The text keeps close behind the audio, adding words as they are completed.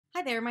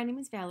Hi there, my name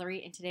is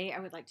Valerie, and today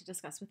I would like to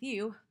discuss with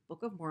you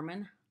Book of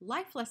Mormon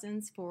life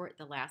lessons for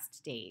the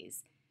last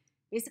days.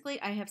 Basically,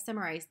 I have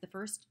summarized the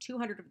first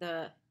 200 of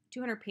the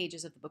 200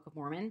 pages of the Book of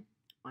Mormon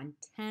on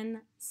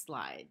 10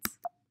 slides.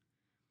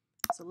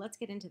 So let's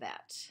get into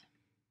that.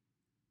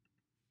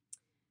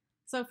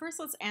 So first,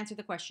 let's answer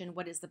the question,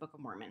 what is the Book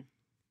of Mormon?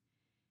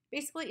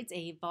 Basically, it's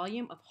a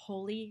volume of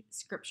holy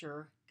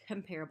scripture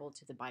comparable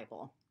to the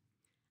Bible.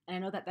 And I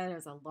know that that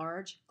is a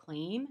large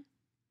claim,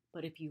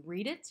 but if you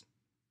read it,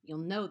 you'll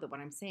know that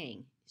what I'm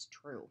saying is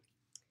true.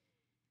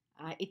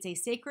 It's a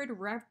sacred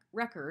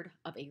record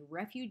of a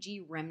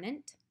refugee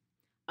remnant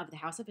of the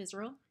House of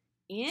Israel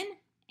in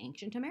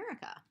ancient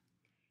America.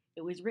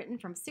 It was written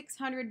from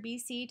 600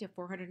 BC to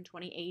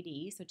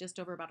 420 AD, so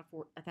just over about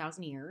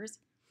 1,000 years,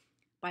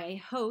 by a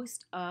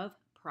host of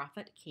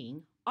prophet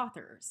king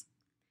authors.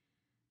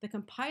 The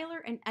compiler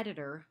and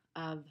editor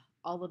of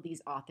all of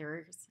these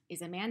authors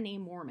is a man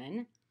named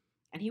Mormon,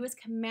 and he was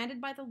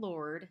commanded by the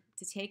Lord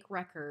to take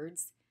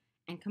records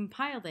and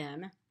compile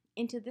them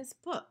into this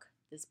Book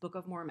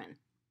of Mormon.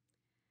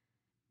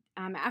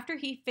 After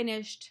he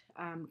finished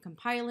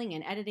compiling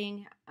and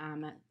editing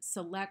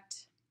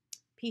select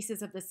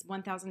pieces of this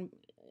 1,000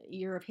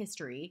 year of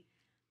history,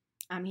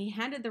 he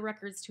handed the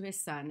records to his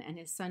son, and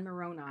his son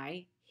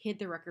Moroni hid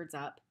the records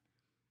up,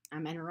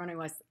 and Moroni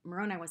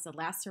was the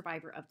last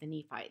survivor of the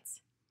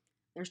Nephites.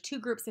 There's two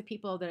groups of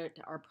people that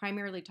are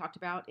primarily talked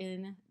about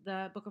in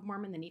the Book of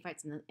Mormon, the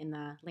Nephites and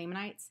the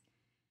Lamanites.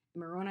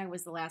 Moroni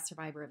was the last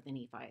survivor of the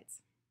Nephites.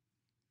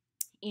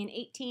 In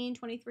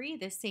 1823,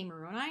 this same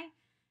Moroni,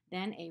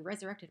 then a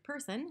resurrected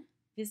person,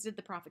 visited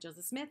the prophet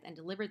Joseph Smith and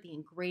delivered the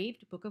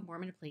engraved Book of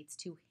Mormon plates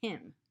to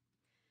him.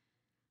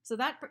 So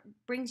that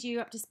brings you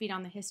up to speed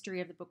on the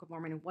history of the Book of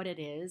Mormon and what it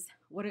is.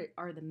 What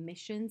are the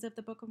missions of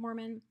the Book of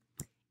Mormon?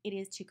 It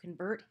is to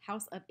convert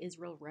House of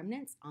Israel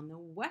remnants on the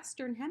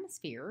Western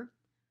Hemisphere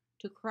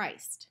to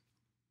Christ.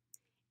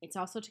 It's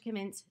also to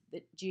convince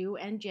the Jew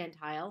and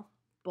Gentile,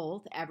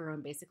 both,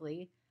 everyone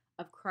basically,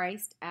 of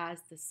Christ as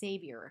the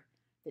Savior,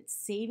 that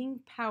saving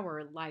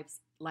power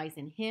lies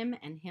in Him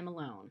and Him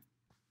alone.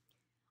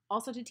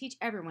 Also to teach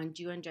everyone,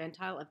 Jew and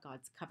Gentile, of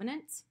God's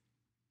covenants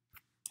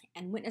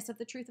and witness of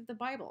the truth of the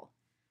Bible.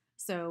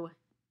 So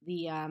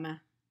the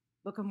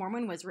Book of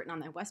Mormon was written on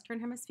the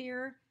Western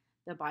Hemisphere.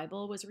 The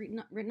Bible was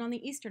written on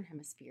the Eastern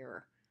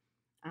Hemisphere.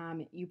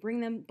 You bring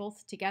them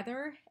both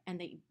together, and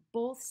they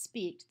both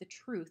speak the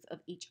truth of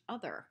each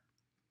other.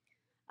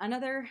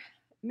 Another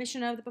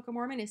mission of the Book of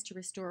Mormon is to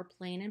restore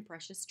plain and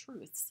precious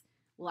truths.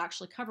 We'll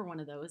actually cover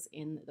one of those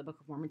in the Book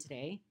of Mormon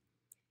today.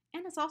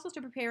 And it's also to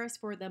prepare us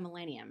for the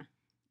millennium.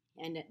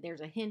 And there's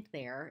a hint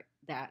there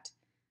that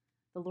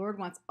the Lord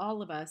wants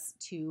all of us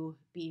to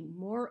be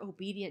more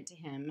obedient to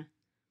Him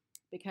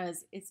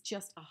because it's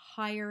just a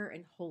higher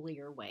and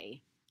holier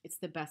way. It's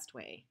the best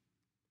way,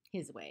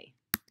 His way.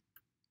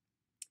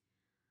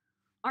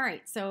 All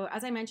right, so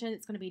as I mentioned,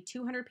 it's going to be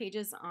 200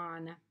 pages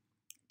on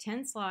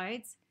 10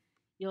 slides.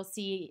 You'll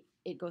see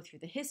it go through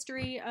the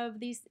history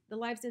of the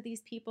lives of these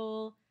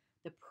people,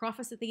 the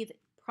prophecy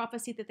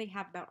that they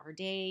have about our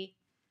day.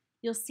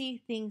 You'll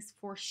see things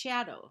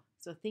foreshadow.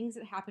 So things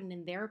that happened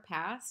in their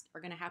past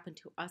are going to happen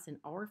to us in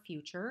our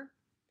future.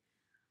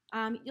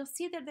 You'll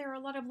see that there are a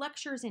lot of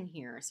lectures in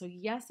here. So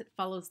yes, it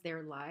follows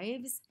their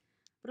lives,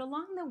 but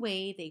along the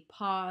way, they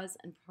pause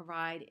and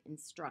provide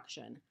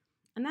instruction.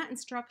 And that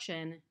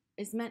instruction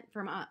is meant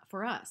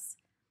for us.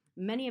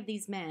 Many of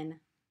these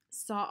men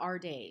saw our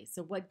day.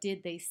 So what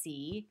did they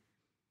see?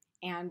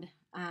 And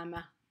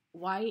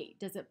why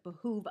does it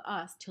behoove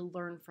us to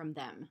learn from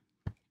them?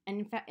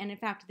 And in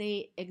fact,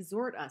 they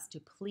exhort us to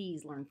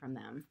please learn from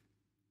them.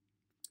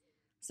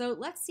 So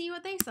let's see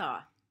what they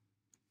saw.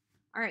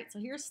 All right, so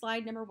here's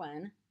slide number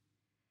 1.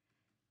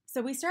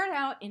 So we start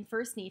out in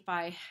 1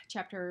 Nephi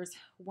chapters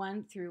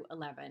 1 through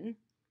 11.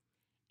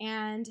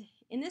 And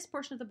in this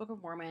portion of the Book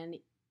of Mormon,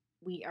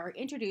 we are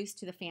introduced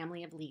to the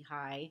family of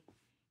Lehi.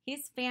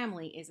 His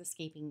family is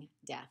escaping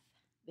death.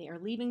 They are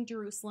leaving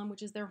Jerusalem,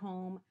 which is their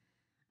home,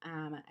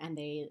 and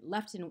they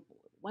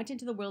went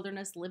into the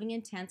wilderness, living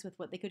in tents with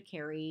what they could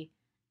carry,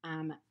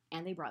 and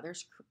they brought their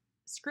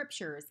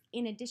scriptures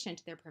in addition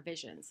to their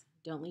provisions.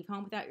 Don't leave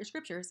home without your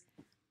scriptures.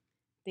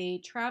 They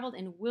traveled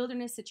in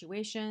wilderness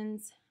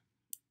situations,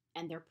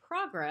 and their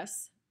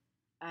progress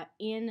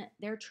in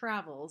their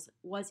travels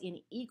was in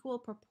equal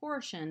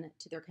proportion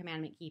to their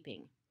commandment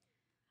keeping.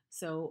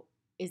 So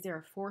is there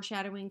a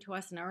foreshadowing to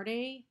us in our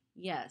day?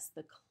 Yes,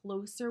 the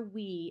closer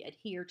we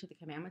adhere to the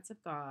commandments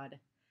of God,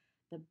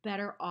 the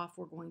better off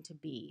we're going to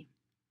be.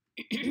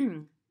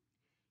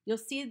 You'll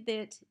see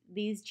that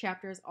these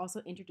chapters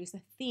also introduce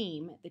a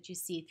theme that you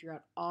see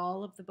throughout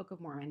all of the Book of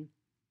Mormon,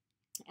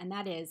 and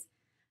that is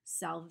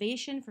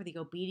salvation for the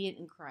obedient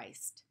in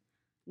Christ,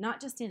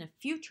 not just in a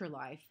future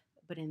life,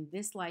 but in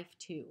this life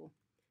too.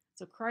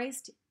 So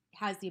Christ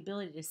has the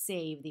ability to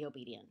save the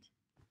obedient.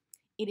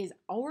 It is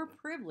our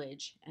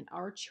privilege and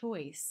our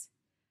choice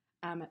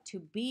to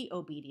be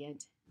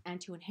obedient and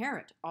to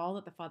inherit all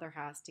that the Father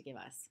has to give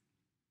us.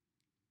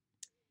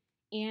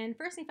 In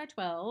 1 Nephi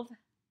 12,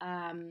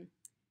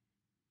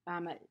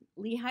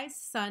 Lehi's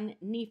son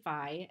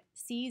Nephi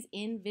sees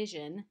in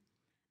vision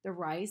the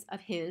rise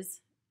of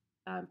his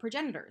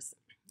progenitors.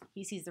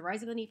 He sees the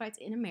rise of the Nephites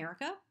in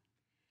America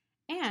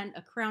and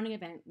a crowning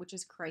event, which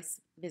is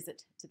Christ's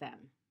visit to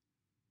them.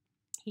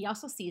 He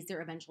also sees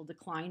their eventual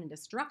decline and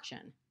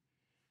destruction.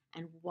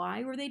 And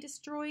why were they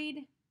destroyed?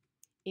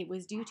 It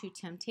was due to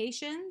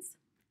temptations,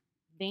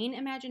 vain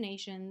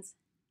imaginations,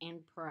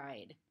 and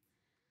pride.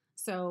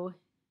 So,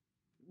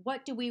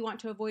 what do we want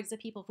to avoid as a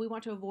people? If we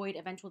want to avoid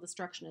eventual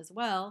destruction as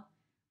well,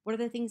 what are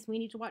the things we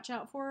need to watch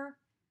out for?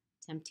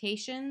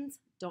 Temptations,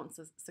 don't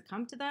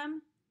succumb to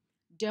them.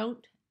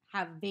 Don't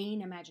have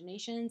vain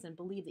imaginations and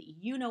believe that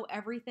you know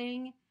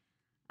everything.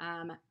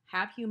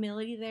 Have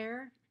humility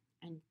there,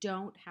 and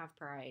don't have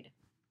pride.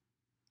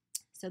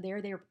 So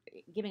they're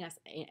giving us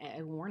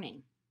a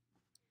warning.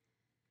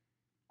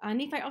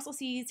 Nephi also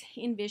sees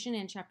in vision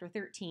in chapter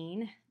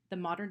 13 the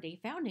modern day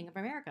founding of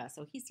America.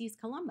 So he sees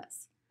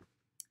Columbus.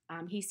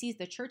 He sees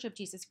the Church of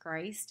Jesus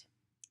Christ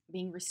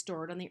being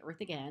restored on the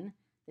earth again,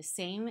 the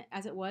same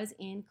as it was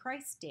in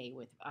Christ's day,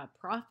 with a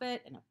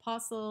prophet and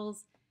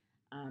apostles,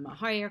 a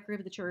hierarchy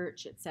of the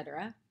church,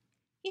 etc.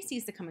 He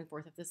sees the coming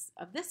forth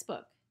of this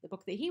book, the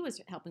book that he was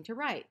helping to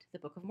write, the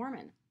Book of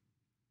Mormon.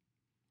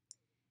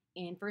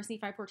 In 1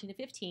 Nephi 14 to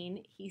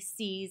 15, he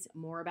sees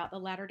more about the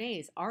latter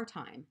days, our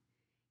time.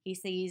 He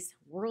sees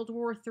World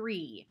War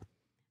III,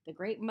 the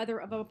great mother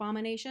of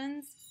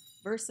abominations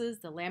versus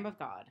the Lamb of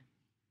God.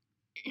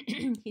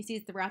 He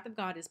sees the wrath of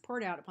God is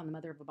poured out upon the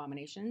mother of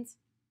abominations.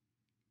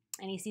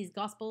 And he sees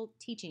gospel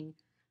teaching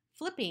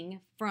flipping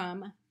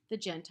from the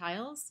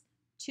Gentiles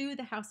to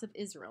the house of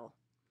Israel.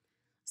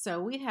 So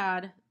we've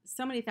had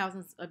so many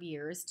thousands of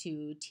years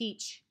to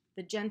teach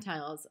the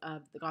Gentiles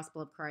of the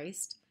gospel of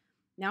Christ.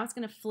 Now it's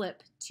going to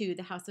flip to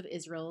the house of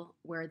Israel,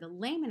 where the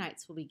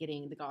Lamanites will be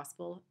getting the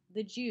gospel,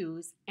 the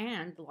Jews,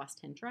 and the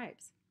lost 10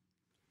 tribes.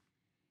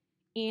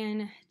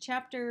 In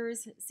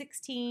chapters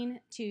 16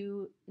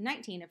 to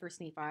 19 of 1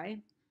 Nephi,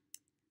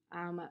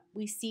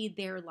 we see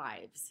their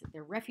lives,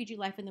 their refugee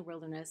life in the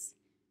wilderness,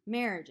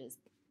 marriages,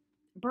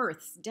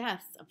 births,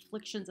 deaths,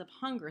 afflictions of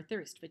hunger,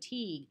 thirst,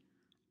 fatigue,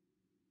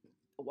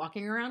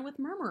 walking around with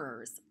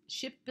murmurers,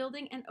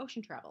 shipbuilding, and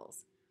ocean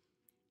travels.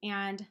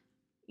 And,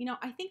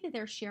 I think that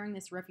they're sharing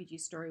this refugee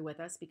story with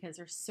us because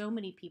there's so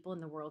many people in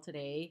the world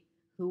today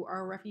who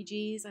are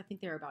refugees. I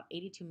think there are about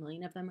 82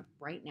 million of them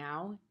right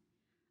now.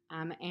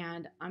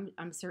 And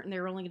I'm certain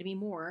there are only going to be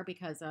more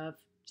because of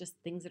just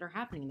things that are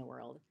happening in the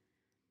world.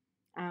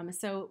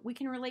 So we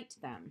can relate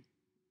to them.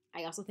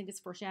 I also think it's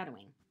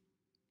foreshadowing.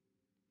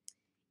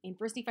 In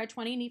 1 Nephi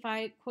 20,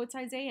 Nephi quotes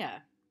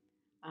Isaiah.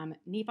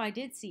 Nephi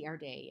did see our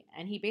day,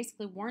 and he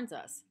basically warns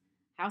us,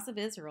 House of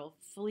Israel,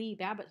 flee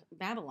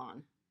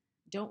Babylon.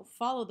 Don't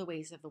follow the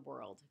ways of the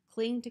world.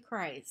 Cling to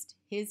Christ.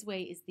 His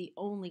way is the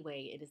only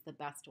way. It is the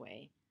best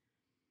way.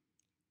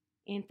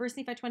 In 1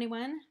 Nephi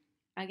 21,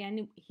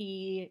 again,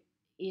 he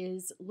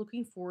is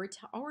looking forward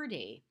to our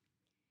day.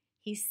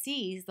 He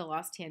sees the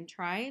lost 10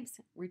 tribes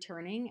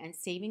returning and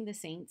saving the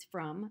saints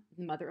from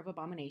the mother of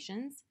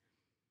abominations.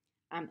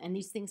 And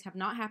these things have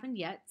not happened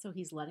yet, so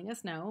he's letting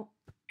us know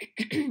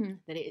that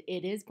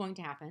it is going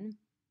to happen.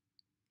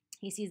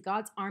 He sees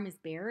God's arm is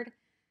bared,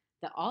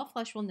 that all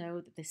flesh will know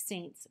that the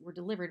saints were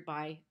delivered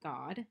by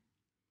God.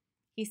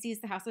 He sees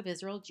the house of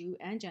Israel, Jew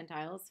and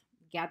Gentiles,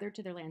 gathered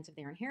to their lands of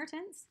their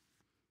inheritance.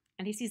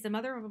 And he sees the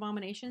mother of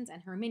abominations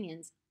and her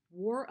minions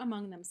war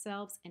among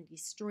themselves and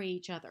destroy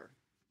each other.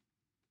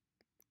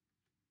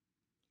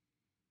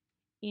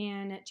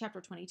 In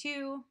chapter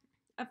 22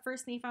 of 1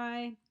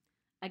 Nephi,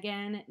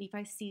 again,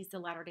 Nephi sees the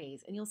latter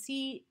days. And you'll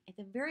see at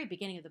the very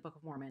beginning of the Book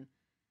of Mormon,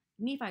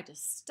 Nephi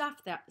just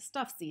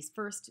stuffs these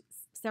first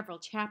several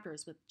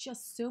chapters with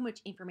just so much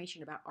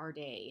information about our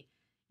day.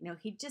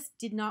 He just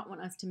did not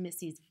want us to miss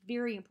these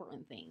very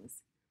important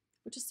things,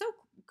 which is so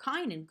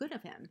kind and good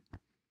of him.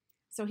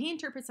 So he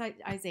interprets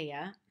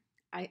Isaiah.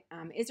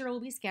 Israel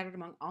will be scattered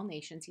among all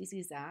nations. He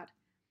sees that.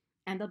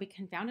 And they'll be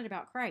confounded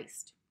about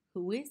Christ.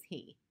 Who is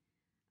he?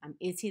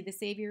 Is he the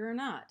Savior or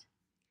not?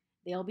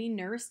 They'll be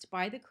nursed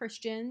by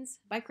Christians,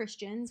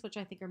 which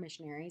I think are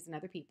missionaries and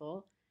other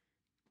people,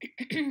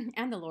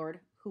 and the Lord,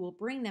 who will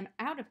bring them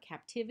out of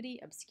captivity,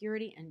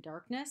 obscurity, and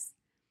darkness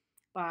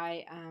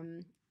by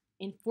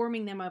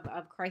informing them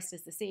of Christ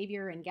as the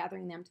Savior and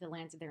gathering them to the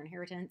lands of their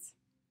inheritance.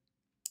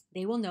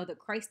 They will know that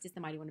Christ is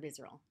the mighty one of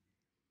Israel.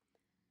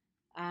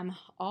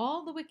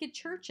 All the wicked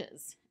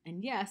churches,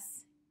 and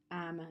yes,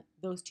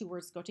 those two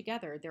words go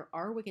together. There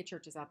are wicked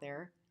churches out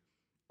there,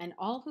 and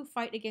all who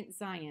fight against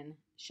Zion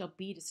shall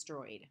be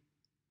destroyed.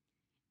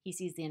 He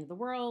sees the end of the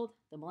world,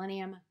 the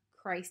millennium,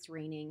 Christ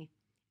reigning,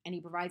 and he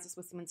provides us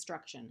with some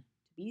instruction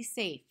to be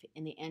safe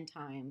in the end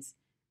times,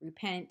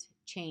 repent,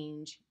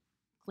 change,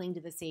 cling to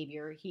the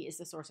Savior. He is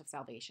the source of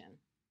salvation.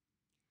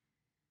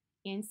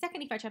 In 2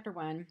 Nephi chapter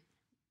 1,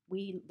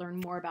 we learn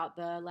more about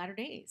the latter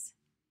days.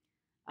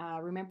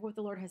 Remember what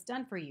the Lord has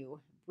done for you,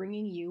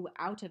 bringing you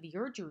out of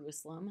your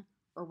Jerusalem,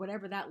 or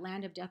whatever that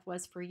land of death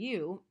was for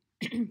you.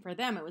 For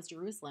them, it was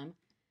Jerusalem,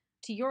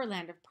 to your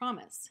land of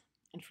promise.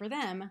 And for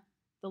them,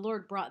 the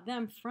Lord brought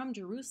them from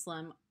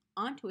Jerusalem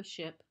onto a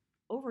ship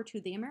over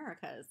to the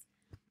Americas,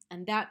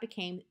 and that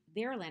became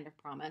their land of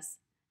promise,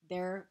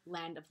 their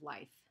land of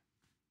life.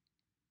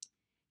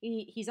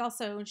 He's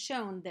also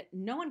shown that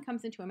no one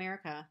comes into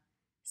America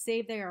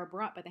save they are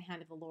brought by the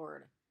hand of the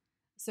Lord.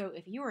 So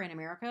if you are in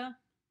America,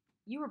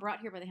 you were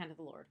brought here by the hand of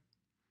the Lord.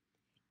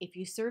 If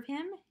you serve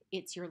him,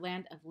 it's your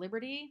land of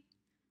liberty.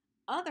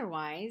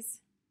 Otherwise,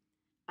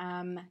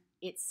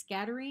 it's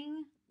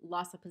scattering,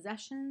 loss of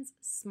possessions,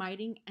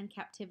 smiting, and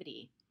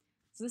captivity.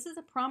 So this is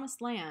a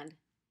promised land,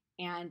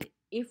 and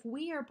if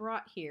we are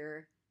brought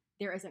here,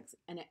 there is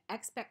an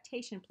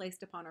expectation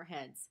placed upon our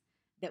heads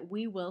that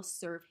we will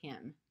serve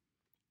him.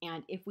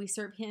 And if we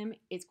serve him,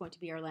 it's going to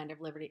be our land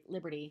of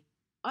liberty.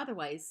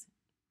 Otherwise,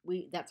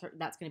 that's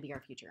going to be our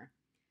future.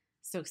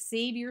 So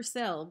save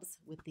yourselves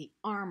with the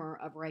armor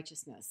of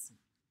righteousness.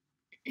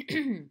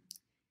 In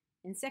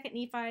 2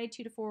 Nephi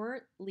 2-4,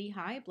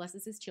 Lehi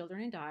blesses his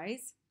children and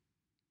dies.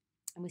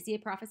 And we see a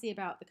prophecy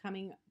about the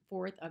coming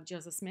forth of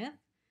Joseph Smith,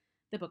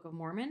 the Book of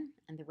Mormon,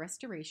 and the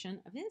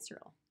restoration of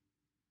Israel.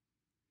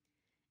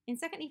 In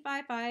 2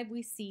 Nephi 5,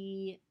 we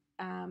see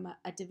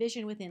a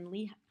division within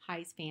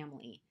Lehi's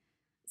family.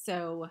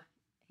 So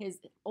his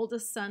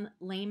oldest son,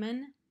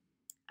 Laman,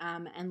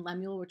 and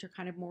Lemuel, which are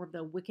kind of more of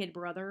the wicked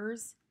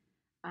brothers.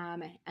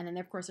 And then,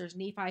 of course, there's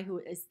Nephi, who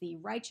is the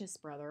righteous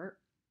brother.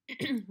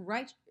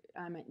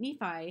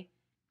 Nephi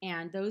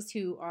and those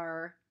who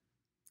are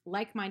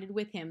like-minded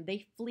with him,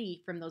 they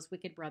flee from those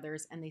wicked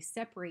brothers, and they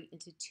separate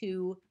into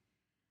two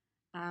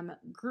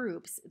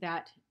groups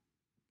that,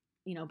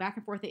 back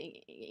and forth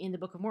in the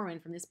Book of Mormon.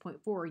 From this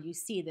point forward, you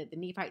see that the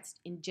Nephites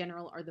in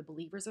general are the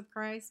believers of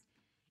Christ,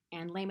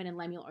 and Laman and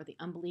Lemuel are the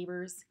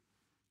unbelievers.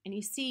 And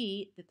you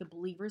see that the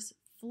believers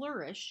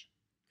flourish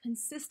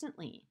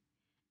consistently,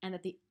 and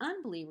that the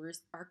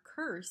unbelievers are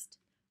cursed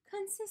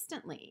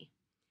consistently.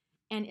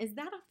 And is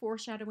that a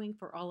foreshadowing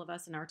for all of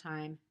us in our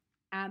time?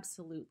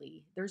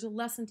 Absolutely. There's a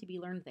lesson to be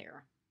learned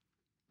there.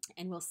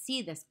 And we'll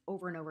see this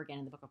over and over again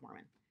in the Book of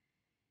Mormon.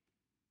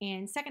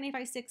 In 2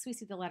 Nephi 6, we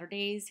see the latter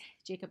days.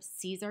 Jacob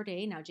sees our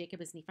day. Now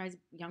Jacob is Nephi's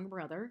younger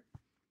brother.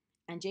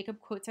 And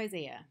Jacob quotes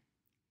Isaiah.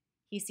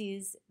 He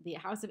sees the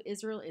house of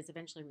Israel is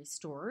eventually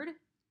restored.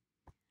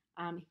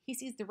 He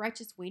sees the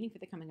righteous waiting for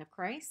the coming of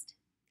Christ.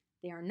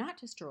 They are not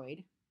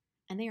destroyed,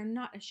 and they are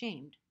not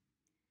ashamed.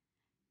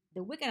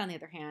 The wicked, on the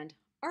other hand,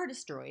 are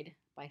destroyed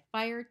by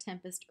fire,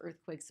 tempest,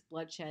 earthquakes,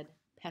 bloodshed,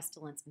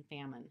 pestilence, and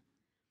famine.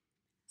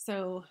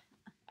 So,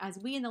 as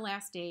we in the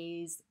last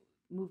days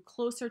move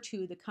closer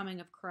to the coming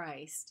of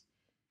Christ,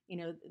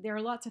 there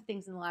are lots of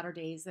things in the latter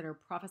days that are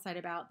prophesied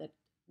about that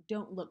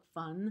don't look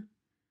fun.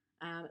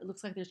 It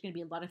looks like there's going to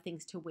be a lot of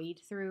things to wade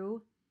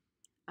through.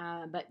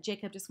 But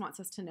Jacob just wants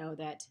us to know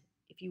that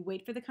if you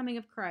wait for the coming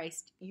of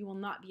Christ, you will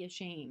not be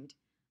ashamed.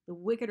 The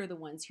wicked are the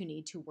ones who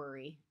need to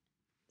worry.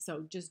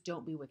 So just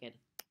don't be wicked.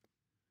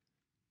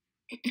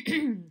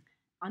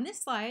 On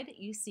this slide,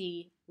 you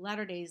see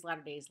latter days,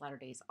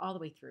 all the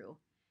way through.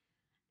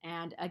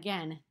 And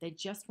again, they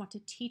just want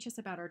to teach us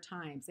about our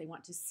times. They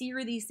want to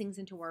sear these things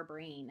into our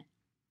brain.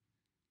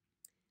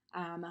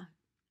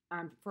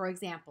 For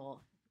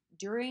example,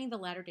 during the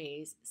latter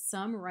days,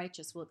 some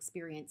righteous will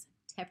experience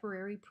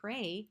temporary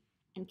prey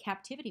and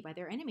captivity by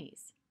their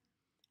enemies.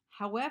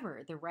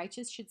 However, the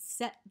righteous should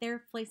set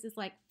their faces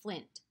like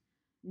flint,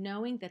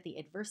 knowing that the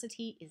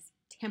adversity is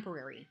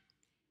temporary.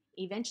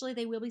 Eventually,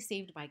 they will be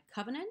saved by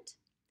covenant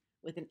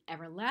with an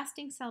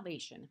everlasting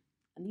salvation.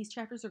 And these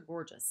chapters are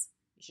gorgeous.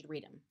 You should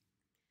read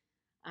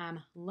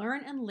them.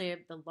 Learn and live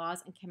the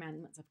laws and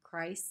commandments of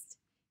Christ.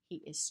 He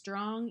is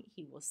strong.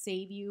 He will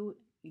save you.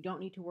 You don't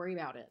need to worry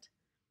about it.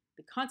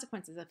 The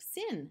consequences of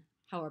sin,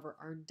 however,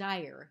 are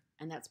dire,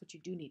 and that's what you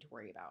do need to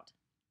worry about.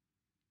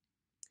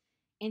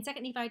 In 2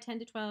 Nephi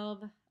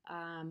 10-12,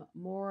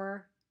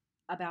 more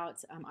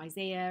about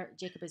Isaiah.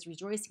 Jacob is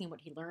rejoicing in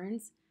what he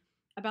learns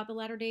about the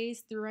latter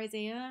days through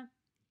Isaiah.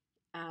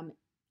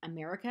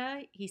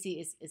 America, he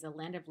sees, is a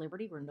land of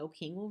liberty where no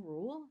king will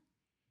rule.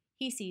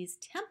 He sees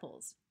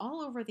temples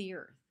all over the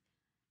earth.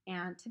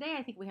 And today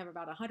I think we have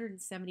about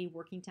 170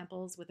 working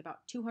temples with about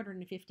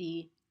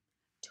 250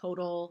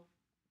 total,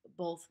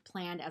 both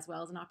planned as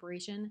well as in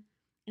operation.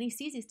 And he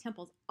sees these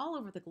temples all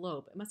over the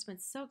globe. It must have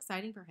been so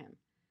exciting for him.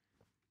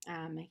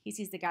 He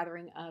sees the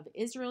gathering of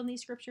Israel in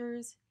these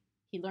scriptures.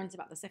 He learns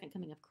about the second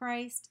coming of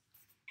Christ,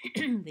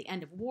 the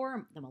end of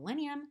war, the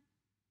millennium.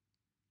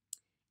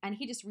 And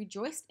he just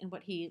rejoiced in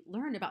what he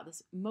learned about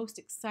this most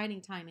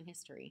exciting time in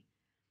history,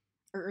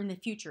 or in the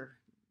future.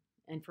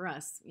 And for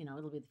us,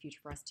 it'll be the future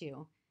for us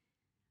too.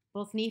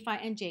 Both Nephi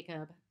and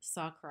Jacob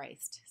saw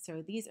Christ.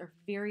 So these are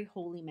very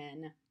holy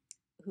men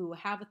who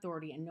have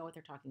authority and know what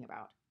they're talking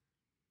about.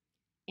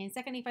 In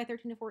 2 Nephi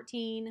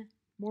 13-14,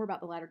 more about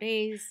the latter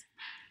days,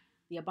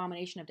 the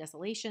abomination of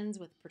desolations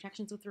with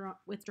protections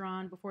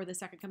withdrawn before the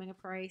second coming of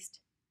Christ,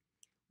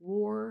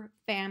 war,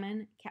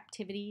 famine,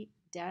 captivity,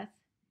 death.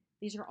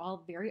 These are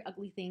all very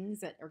ugly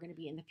things that are going to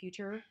be in the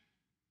future.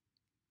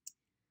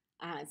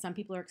 Some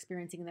people are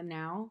experiencing them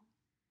now.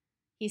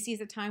 He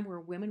sees a time where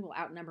women will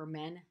outnumber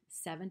men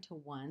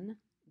 7-1.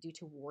 due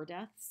to war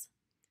deaths.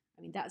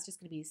 I mean, that's just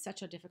going to be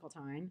such a difficult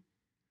time.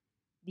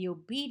 The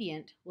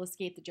obedient will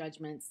escape the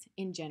judgments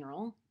in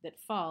general that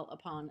fall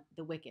upon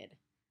the wicked.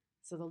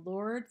 So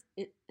the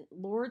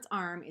Lord's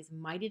arm is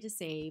mighty to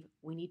save.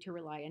 We need to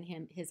rely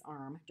on his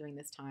arm during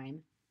this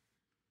time.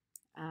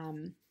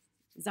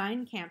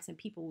 Zion camps and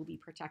people will be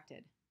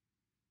protected.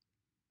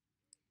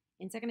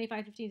 In 2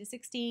 Nephi 15 to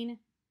 16,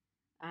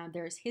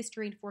 there's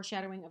history and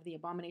foreshadowing of the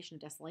abomination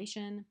of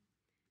desolation,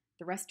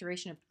 the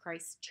restoration of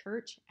Christ's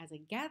church as a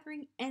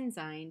gathering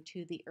ensign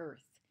to the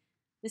earth.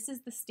 This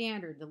is the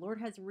standard. The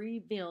Lord has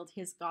revealed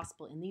his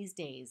gospel in these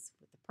days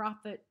with the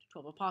prophet,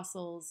 12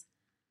 apostles,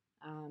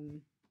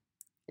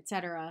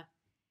 etc.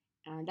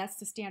 And that's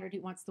the standard he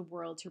wants the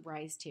world to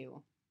rise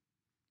to.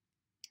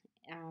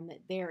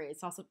 There it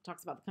also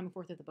talks about the coming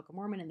forth of the Book of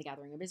Mormon and the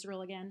gathering of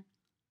Israel again.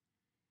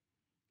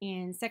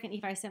 In 2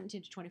 Nephi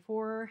 17 to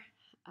 24,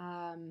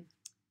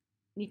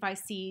 Nephi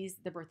sees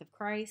the birth of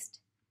Christ.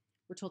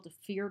 We're told to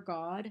fear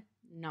God,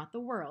 not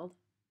the world.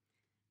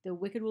 The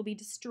wicked will be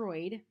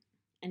destroyed,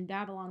 and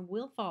Babylon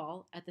will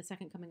fall at the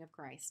second coming of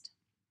Christ.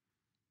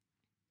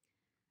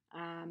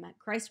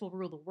 Christ will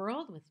rule the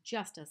world with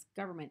justice,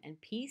 government,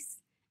 and peace,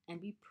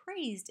 and be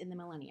praised in the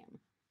millennium.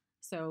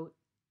 So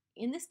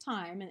in this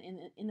time,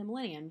 in the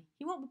millennium,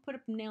 he won't be put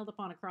up nailed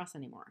upon a cross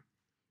anymore.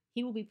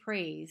 He will be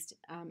praised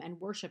and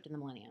worshipped in the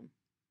millennium.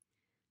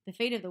 The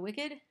fate of the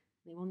wicked,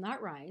 they will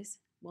not rise,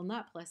 will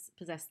not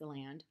possess the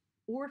land,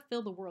 or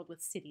fill the world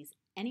with cities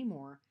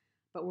anymore,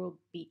 but will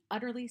be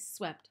utterly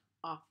swept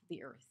off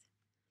the earth.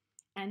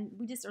 And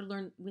we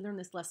learn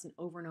this lesson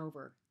over and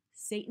over.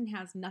 Satan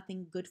has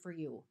nothing good for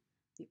you.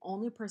 The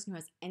only person who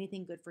has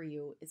anything good for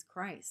you is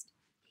Christ.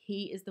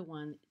 He is the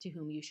one to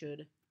whom you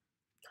should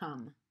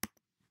come.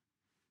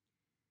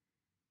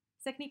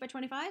 2 Nephi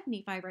 25,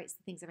 Nephi writes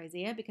the things of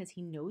Isaiah because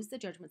he knows the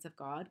judgments of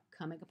God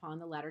coming upon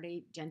the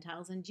latter-day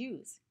Gentiles and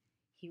Jews.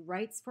 He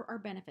writes for our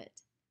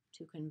benefit,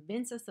 to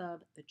convince us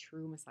of the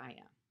true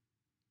Messiah.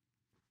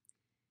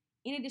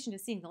 In addition to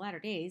seeing the latter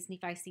days,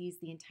 Nephi sees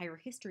the entire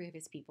history of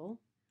his people,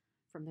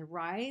 from the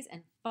rise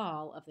and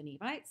fall of the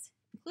Nephites,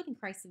 including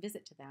Christ's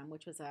visit to them,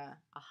 which was a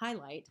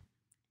highlight,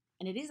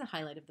 and it is a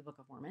highlight of the Book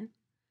of Mormon,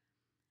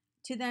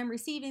 to them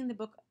receiving the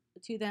Book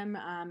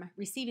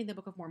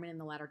of Mormon in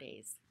the latter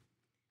days.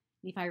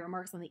 Nephi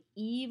remarks on the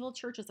evil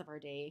churches of our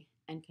day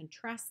and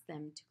contrasts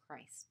them to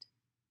Christ.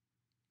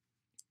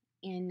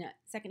 In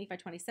 2 Nephi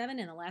 27,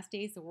 in the last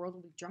days the world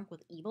will be drunk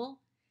with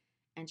evil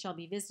and shall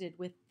be visited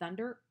with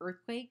thunder,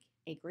 earthquake,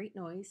 a great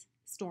noise,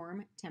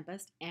 storm,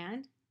 tempest,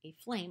 and a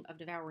flame of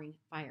devouring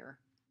fire.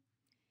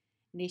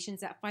 Nations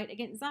that fight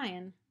against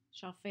Zion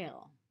shall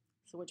fail.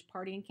 So which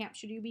party and camp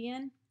should you be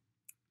in?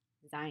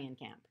 Zion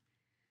camp.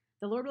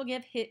 The Lord will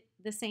give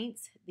the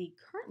saints the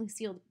currently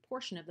sealed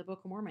portion of the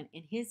Book of Mormon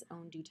in his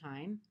own due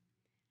time.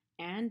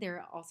 And there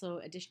are also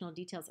additional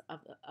details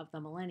of the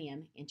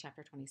millennium in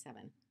chapter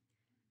 27.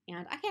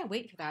 And I can't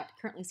wait for that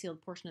currently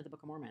sealed portion of the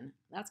Book of Mormon.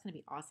 That's going to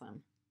be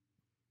awesome.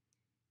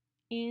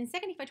 In 2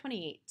 Nephi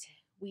 28,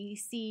 we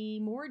see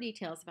more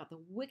details about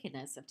the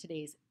wickedness of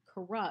today's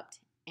corrupt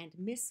and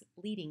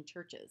misleading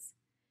churches.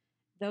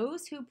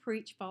 Those who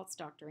preach false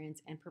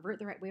doctrines and pervert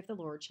the right way of the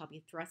Lord shall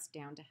be thrust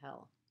down to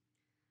hell.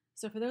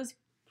 So for those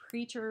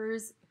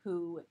preachers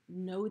who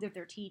know that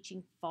they're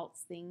teaching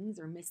false things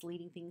or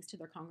misleading things to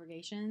their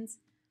congregations,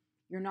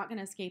 you're not going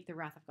to escape the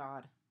wrath of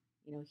God.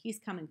 You know, he's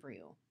coming for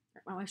you.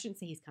 Well, I shouldn't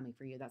say he's coming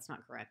for you. That's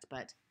not correct.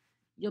 But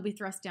you'll be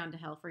thrust down to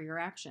hell for your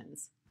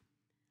actions.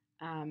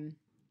 And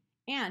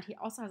he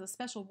also has a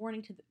special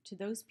warning to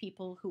those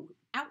people who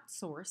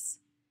outsource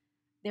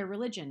their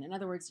religion. In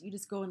other words, you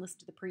just go and listen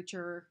to the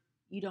preacher.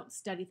 You don't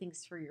study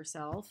things for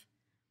yourself.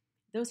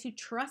 Those who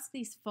trust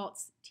these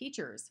false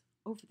teachers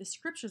over the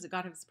scriptures that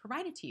God has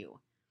provided to you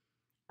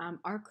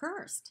are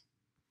cursed.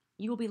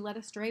 You will be led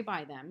astray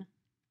by them,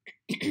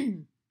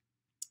 and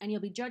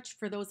you'll be judged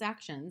for those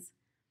actions,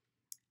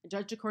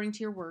 judged according to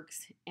your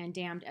works, and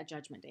damned at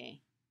judgment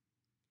day.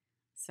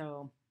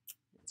 So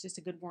it's just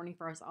a good warning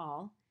for us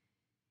all.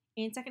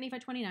 In 2 Nephi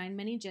 29,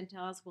 many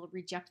Gentiles will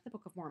reject the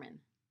Book of Mormon.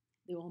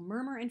 They will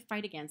murmur and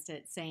fight against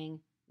it,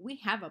 saying, "We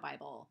have a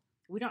Bible.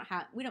 We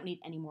don't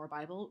need any more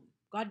Bible.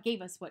 God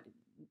gave us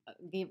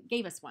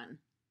gave us one."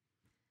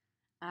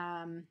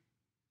 And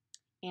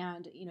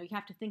you know, you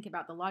have to think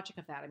about the logic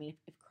of that. I mean,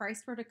 if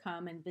Christ were to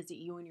come and visit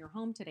you in your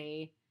home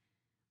today,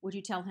 would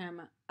you tell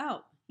him,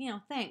 "Oh,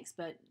 thanks,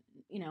 but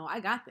I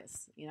got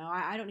this.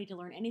 I don't need to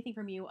learn anything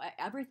from you.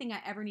 Everything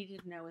I ever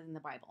needed to know is in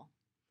the Bible"?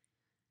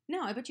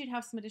 No, I bet you'd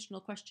have some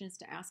additional questions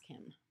to ask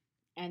him.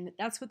 And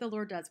that's what the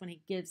Lord does when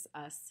he gives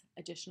us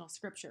additional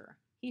scripture.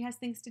 He has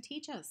things to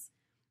teach us,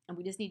 and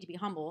we just need to be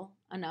humble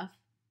enough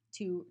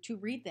to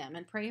read them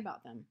and pray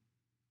about them.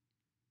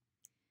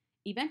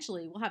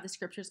 Eventually, we'll have the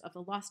scriptures of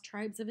the lost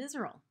tribes of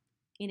Israel,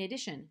 in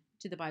addition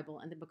to the Bible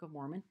and the Book of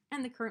Mormon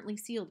and the currently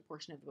sealed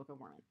portion of the Book of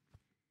Mormon.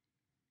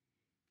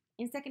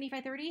 In 2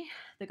 Nephi 30,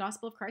 the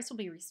gospel of Christ will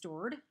be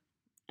restored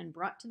and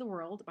brought to the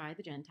world by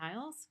the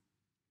Gentiles.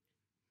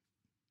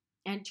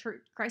 And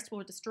Christ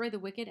will destroy the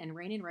wicked and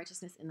reign in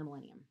righteousness in the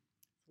millennium.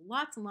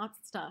 Lots and lots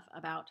of stuff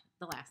about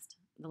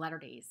the latter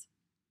days.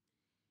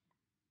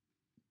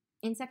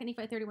 In 2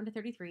 Nephi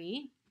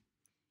 31-33,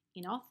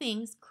 in all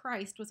things,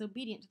 Christ was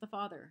obedient to the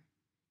Father,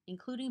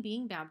 including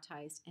being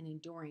baptized and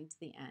enduring to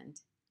the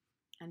end.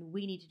 And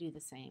we need to do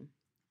the same.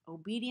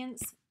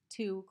 Obedience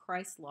to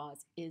Christ's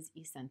laws is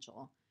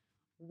essential.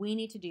 We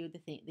need to do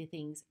the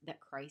things that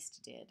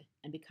Christ did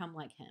and become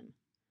like him.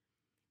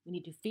 We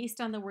need to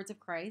feast on the words of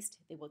Christ.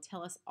 They will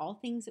tell us all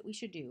things that we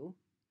should do.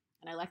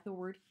 And I like the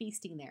word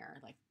feasting there.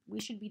 Like, we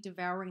should be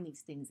devouring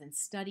these things and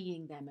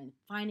studying them and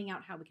finding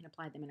out how we can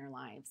apply them in our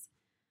lives.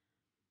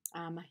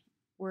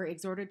 We're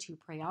exhorted to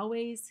pray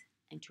always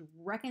and to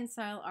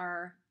reconcile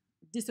our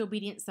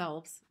disobedient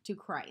selves to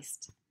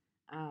Christ,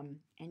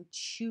 and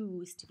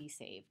choose to be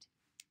saved.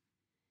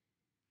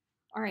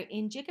 All right,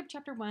 in Jacob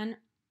chapter 1,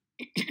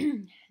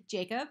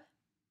 Jacob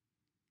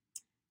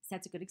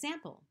sets a good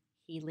example.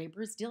 He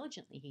labors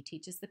diligently. He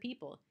teaches the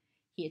people.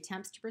 He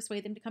attempts to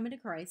persuade them to come into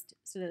Christ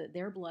so that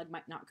their blood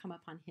might not come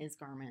upon his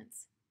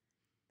garments.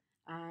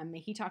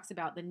 He talks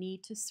about the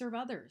need to serve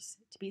others,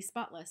 to be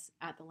spotless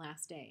at the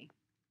last day.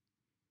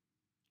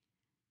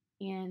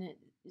 In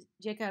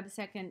Jacob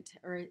chapter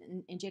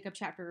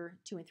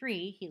 2 and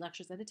 3, he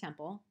lectures at a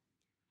temple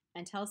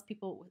and tells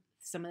people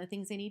some of the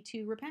things they need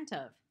to repent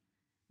of.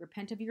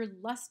 Repent of your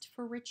lust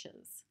for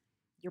riches,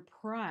 your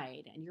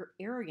pride, and your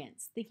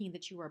arrogance, thinking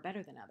that you are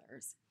better than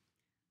others.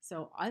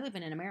 So I live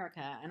in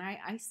America, and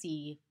I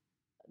see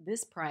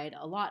this pride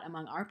a lot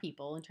among our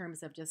people in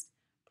terms of just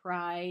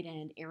pride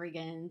and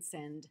arrogance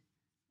and,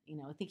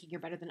 thinking you're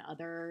better than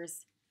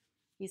others.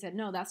 He said,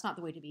 no, that's not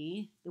the way to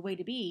be. The way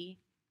to be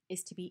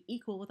is to be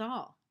equal with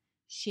all.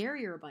 Share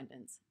your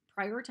abundance.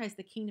 Prioritize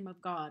the kingdom of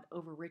God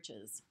over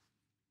riches.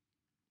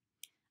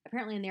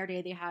 Apparently in their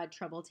day, they had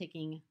trouble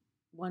taking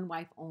one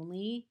wife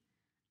only,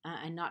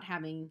 and not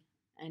having,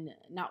 and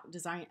not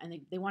desiring,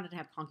 and they wanted to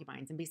have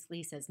concubines. And basically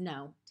he says,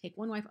 no, take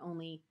one wife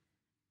only.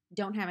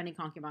 Don't have any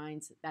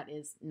concubines. That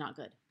is not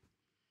good.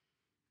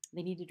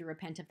 They needed to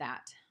repent of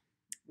that.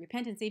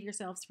 Repent and save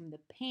yourselves from the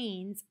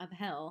pains of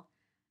hell,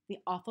 the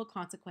awful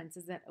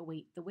consequences that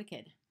await the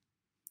wicked.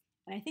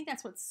 And I think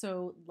that's what's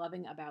so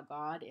loving about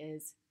God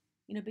is,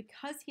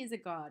 because he is a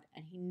God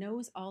and he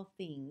knows all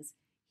things,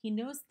 he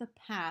knows the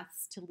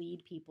paths to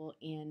lead people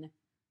in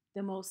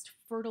the most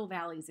fertile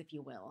valleys, if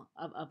you will,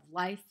 of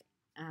life,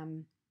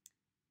 in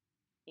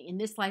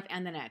this life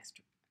and the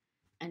next.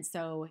 And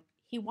so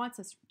he wants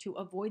us to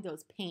avoid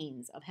those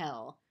pains of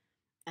hell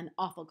and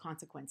awful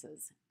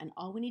consequences. And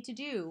all we need to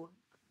do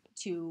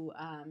to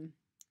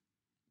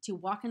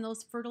walk in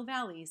those fertile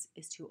valleys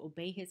is to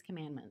obey his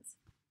commandments.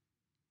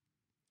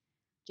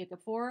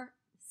 Jacob 4,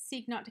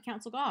 seek not to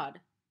counsel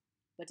God,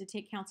 but to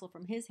take counsel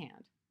from his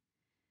hand.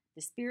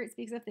 The Spirit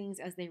speaks of things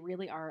as they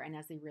really are and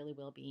as they really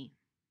will be.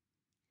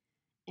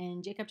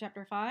 In Jacob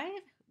chapter 5,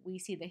 we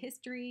see the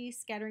history,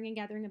 scattering and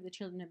gathering of the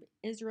children of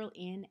Israel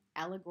in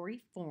allegory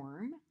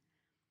form.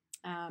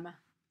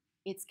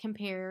 It's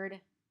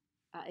compared,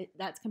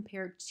 that's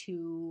compared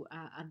to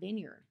a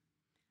vineyard.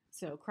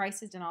 So Christ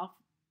has done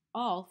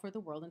all for the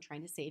world in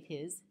trying to save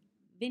his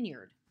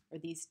vineyard, or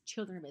these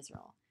children of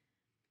Israel.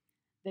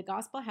 The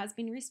gospel has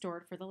been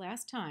restored for the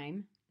last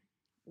time.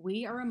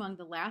 We are among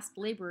the last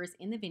laborers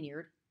in the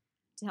vineyard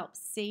to help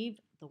save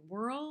the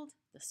world,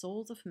 the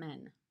souls of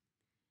men.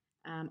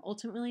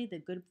 Ultimately, the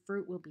good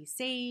fruit will be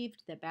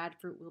saved, the bad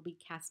fruit will be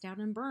cast out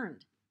and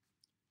burned.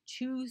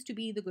 Choose to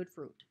be the good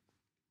fruit.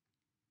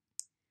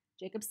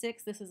 Jacob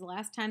 6, this is the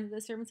last time that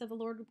the servants of the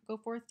Lord go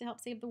forth to help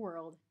save the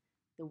world.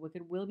 The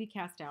wicked will be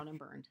cast out and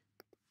burned.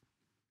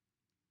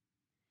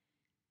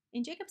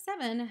 In Jacob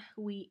 7,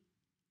 we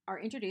are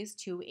introduced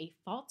to a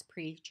false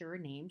preacher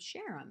named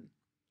Jarom.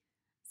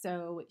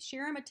 So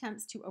Jarom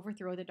attempts to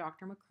overthrow the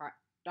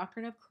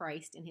doctrine of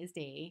Christ in his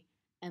day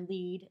and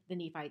lead the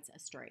Nephites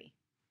astray.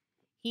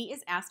 He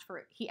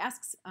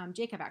asks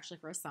Jacob actually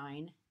for a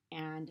sign,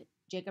 and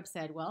Jacob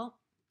said, well,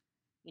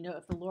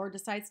 if the Lord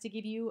decides to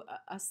give you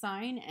a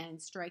sign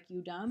and strike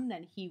you dumb,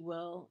 then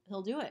he'll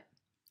do it.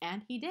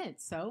 And he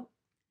did. So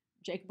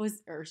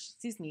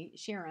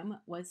Jarom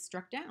was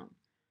struck down.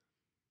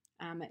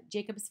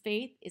 Jacob's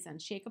faith is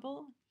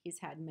unshakable. He's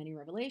had many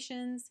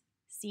revelations,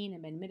 seen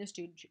and been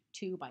ministered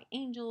to by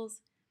angels,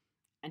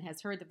 and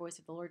has heard the voice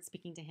of the Lord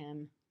speaking to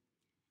him.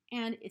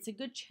 And it's a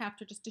good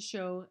chapter just to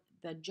show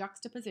the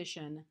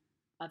juxtaposition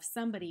of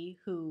somebody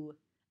who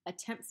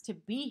attempts to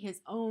be his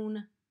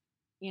own,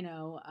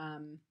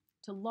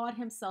 to laud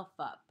himself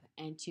up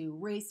and to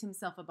raise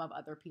himself above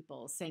other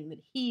people, saying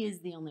that he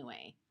is the only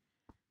way.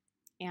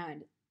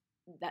 And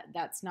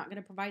that's not going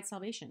to provide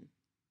salvation.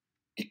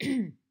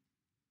 You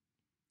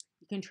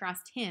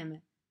contrast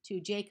him to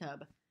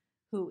Jacob,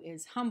 who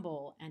is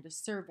humble and a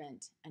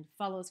servant and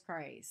follows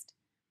Christ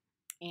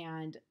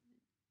and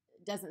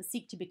doesn't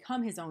seek to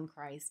become his own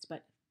Christ,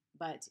 but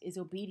is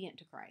obedient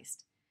to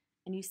Christ.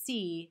 And you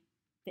see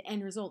the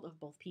end result of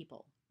both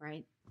people,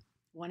 right?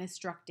 One is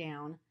struck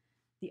down.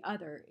 The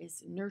other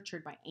is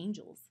nurtured by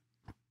angels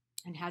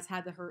and has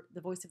had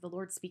the voice of the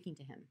Lord speaking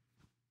to him.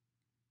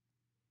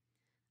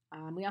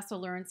 We also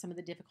learned some of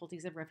the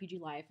difficulties of refugee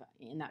life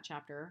in that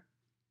chapter.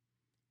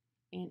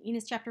 In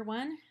Enos chapter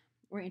 1,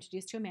 we're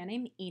introduced to a man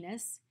named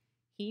Enos.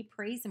 He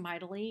prays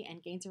mightily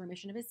and gains a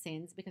remission of his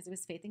sins because of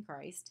his faith in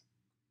Christ.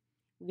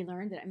 We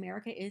learned that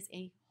America is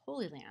a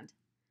holy land.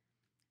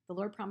 The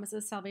Lord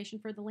promises salvation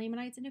for the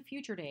Lamanites in a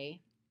future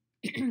day,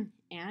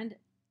 and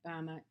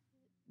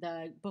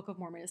the Book of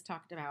Mormon is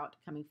talked about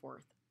coming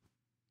forth.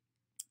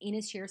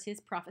 Enos shares his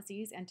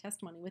prophecies and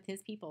testimony with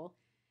his people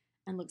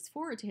and looks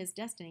forward to his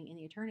destiny in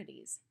the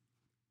eternities.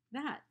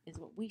 That is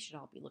what we should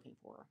all be looking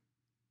for.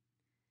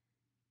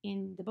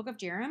 In the book of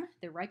Jarom,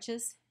 the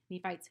righteous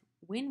Nephites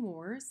win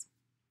wars,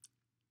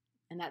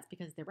 and that's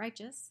because they're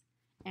righteous,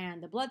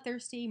 and the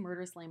bloodthirsty,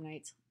 murderous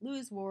Lamanites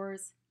lose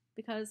wars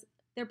because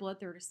they're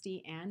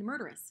bloodthirsty and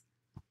murderous.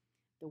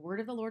 The word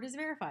of the Lord is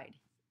verified.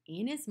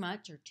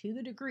 Inasmuch or to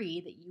the degree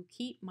that you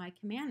keep my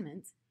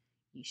commandments,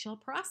 you shall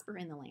prosper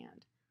in the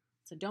land.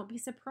 So don't be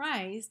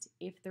surprised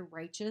if the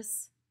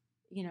righteous,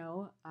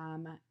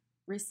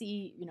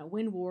 receive,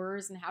 win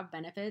wars and have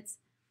benefits,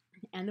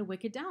 and the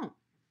wicked don't.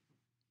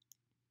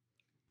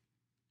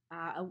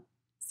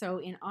 So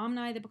in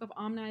Omni, the book of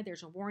Omni,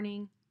 there's a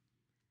warning.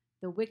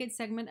 A wicked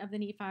segment of the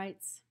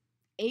Nephites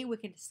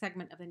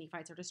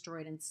are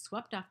destroyed and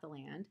swept off the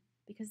land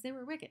because they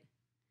were wicked.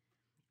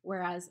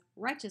 Whereas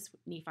righteous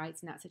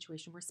Nephites in that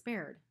situation were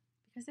spared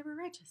because they were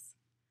righteous.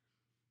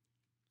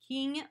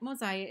 King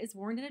Mosiah is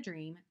warned in a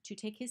dream to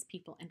take his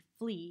people and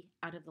flee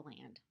out of the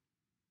land.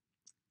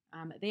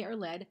 They are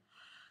led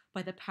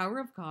by the power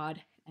of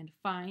God and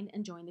find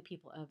and join the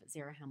people of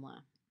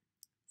Zarahemla.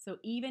 So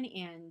even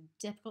in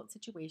difficult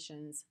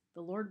situations,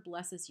 the Lord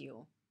blesses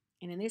you.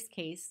 And in this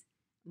case,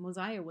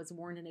 Mosiah was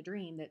warned in a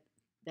dream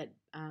that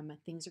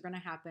things are going to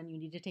happen. You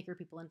need to take your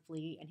people and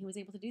flee. And he was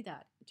able to do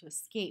that, to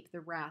escape the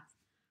wrath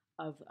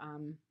of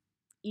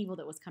evil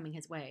that was coming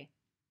his way.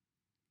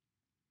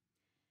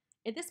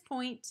 At this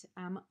point,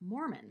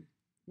 Mormon.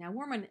 Now,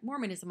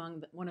 Mormon is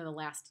among one of the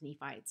last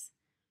Nephites.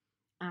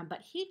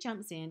 But he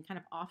jumps in kind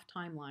of off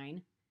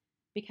timeline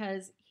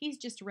because he's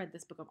just read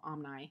this book of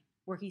Omni,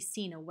 where he's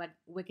seen a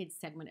wicked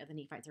segment of the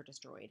Nephites are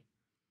destroyed.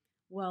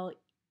 Well,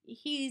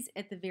 he's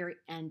at the very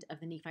end of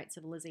the Nephite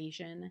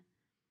civilization,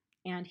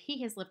 and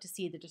he has lived to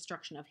see the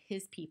destruction of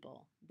his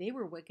people. They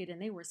were wicked,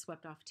 and they were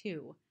swept off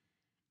too.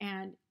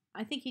 And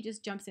I think he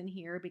just jumps in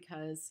here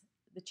because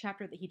the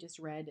chapter that he just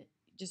read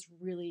just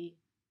really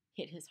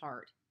hit his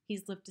heart.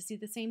 He's lived to see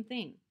the same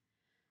thing.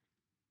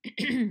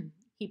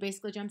 He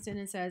basically jumps in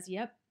and says,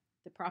 yep,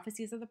 the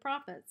prophecies of the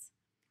prophets,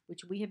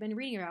 which we have been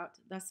reading about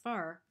thus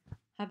far,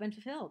 have been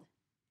fulfilled.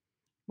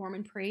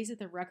 Mormon prays that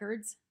the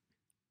records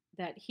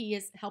that he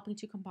is helping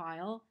to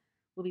compile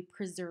will be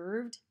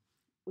preserved,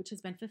 which has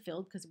been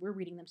fulfilled because we're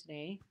reading them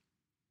today.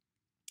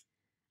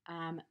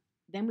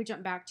 Then we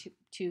jump back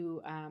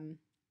to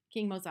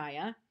King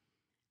Mosiah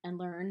and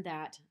learn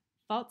that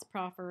false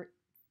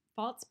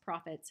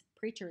prophets,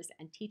 preachers,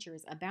 and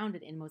teachers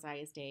abounded in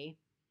Mosiah's day,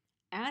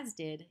 as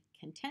did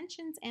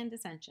contentions and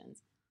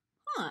dissensions.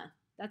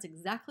 That's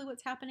exactly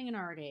what's happening in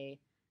our day.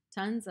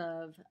 Tons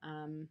of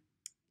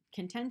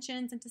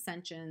contentions and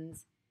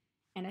dissensions.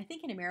 And I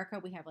think in America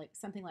we have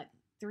something like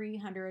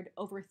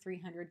over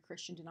 300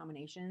 Christian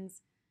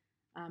denominations.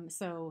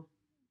 So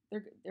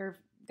there have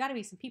got to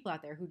be some people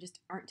out there who just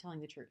aren't telling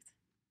the truth.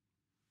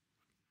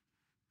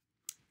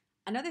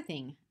 Another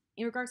thing,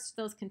 in regards to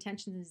those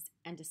contentions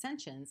and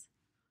dissensions,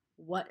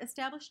 what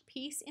established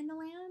peace in the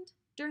land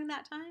during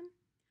that time?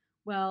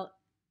 Well,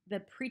 the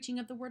preaching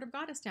of the Word of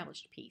God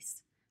established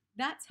peace.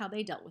 That's how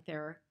they dealt with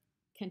their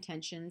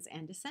contentions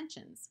and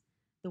dissensions.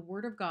 The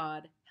Word of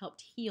God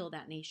helped heal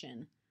that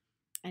nation.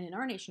 And in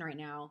our nation right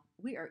now,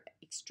 we are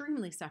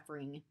extremely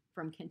suffering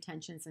from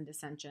contentions and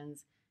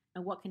dissensions.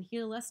 And what can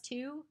heal us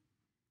too?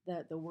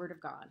 The Word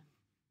of God.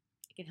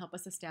 It can help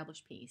us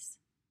establish peace.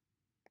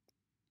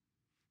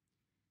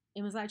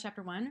 In Mosiah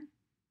chapter 1,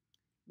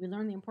 we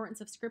learn the importance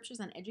of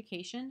scriptures and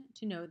education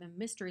to know the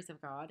mysteries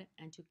of God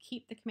and to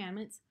keep the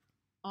commandments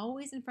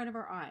always in front of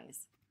our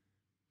eyes.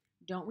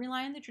 Don't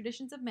rely on the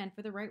traditions of men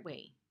for the right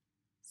way.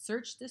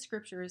 Search the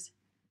scriptures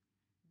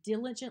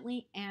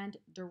diligently and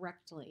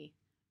directly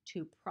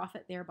to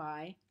profit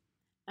thereby.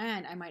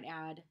 And I might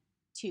add,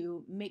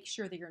 to make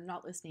sure that you're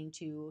not listening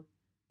to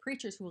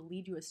preachers who will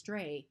lead you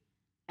astray.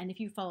 And if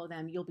you follow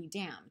them, you'll be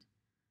damned.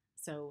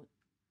 So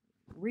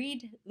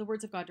read the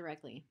words of God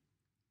directly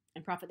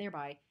and profit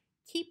thereby.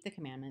 Keep the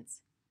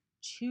commandments.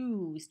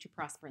 Choose to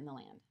prosper in the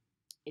land.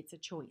 It's a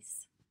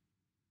choice.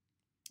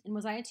 In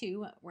Mosiah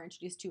 2, we're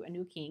introduced to a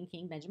new king,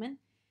 King Benjamin.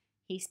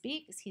 He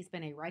speaks. He's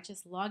been a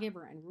righteous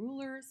lawgiver and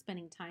ruler,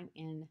 spending time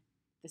in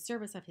the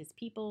service of his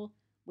people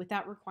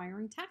without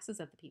requiring taxes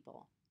of the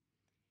people.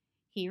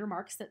 He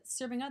remarks that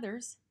serving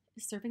others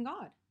is serving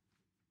God.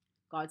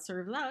 God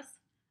serves us,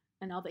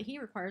 and all that he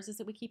requires is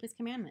that we keep his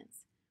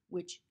commandments,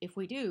 which, if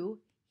we do,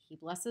 he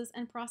blesses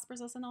and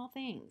prospers us in all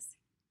things.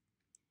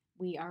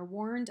 We are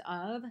warned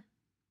of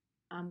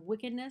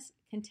wickedness,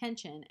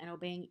 contention, and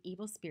obeying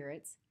evil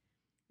spirits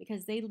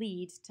because they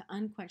lead to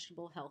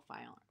unquenchable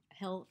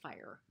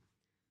hellfire.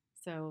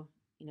 So,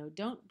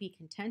 don't be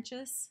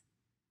contentious,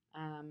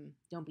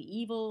 don't be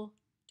evil,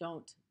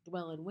 don't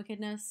dwell in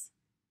wickedness.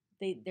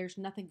 There's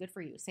nothing good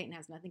for you. Satan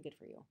has nothing good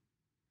for you.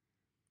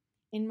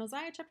 In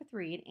Mosiah chapter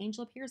 3, an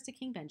angel appears to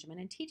King Benjamin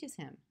and teaches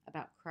him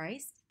about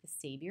Christ, the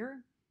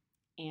Savior,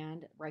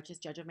 and righteous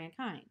judge of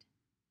mankind.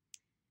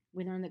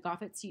 We learn that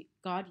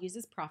God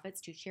uses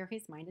prophets to share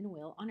his mind and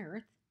will on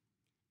earth,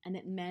 and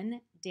that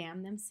men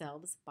damn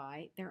themselves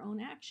by their own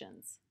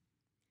actions.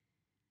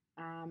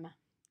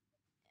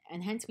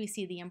 And hence we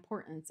see the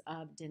importance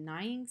of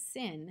denying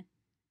sin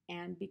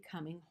and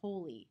becoming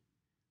holy.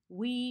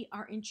 We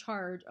are in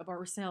charge of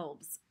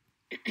ourselves.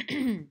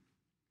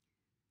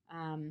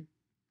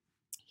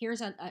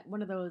 Here's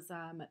one of those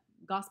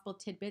gospel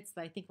tidbits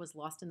that I think was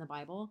lost in the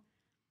Bible,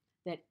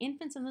 that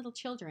infants and little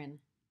children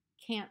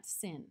can't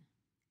sin.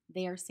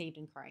 They are saved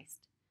in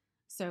Christ.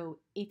 So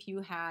if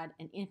you had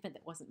an infant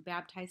that wasn't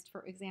baptized,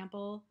 for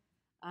example,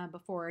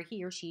 before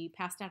he or she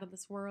passed out of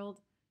this world,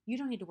 you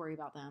don't need to worry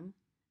about them.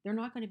 They're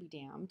not going to be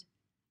damned.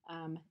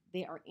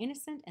 They are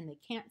innocent and they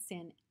can't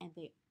sin, and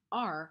they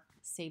are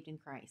saved in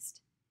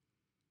Christ.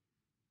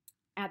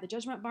 At the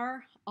judgment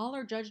bar, all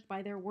are judged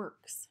by their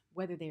works,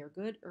 whether they are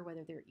good or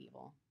whether they're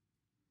evil.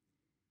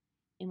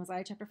 In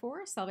Mosiah chapter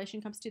 4,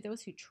 salvation comes to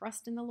those who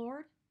trust in the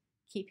Lord,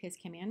 keep his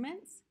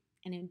commandments,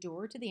 and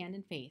endure to the end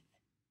in faith.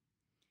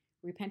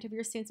 Repent of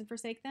your sins and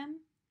forsake them.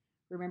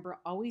 Remember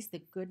always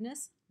the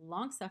goodness,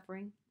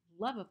 long-suffering,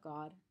 love of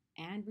God,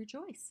 and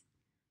rejoice.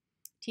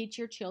 Teach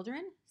your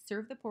children,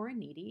 serve the poor and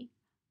needy,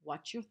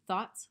 watch your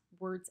thoughts,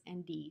 words,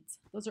 and deeds.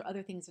 Those are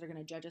other things that are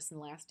going to judge us in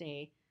the last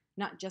day,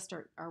 not just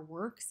our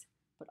works,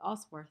 but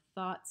also our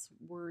thoughts,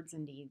 words,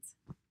 and deeds.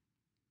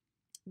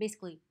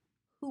 Basically,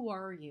 who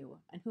are you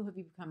and who have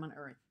you become on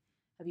earth?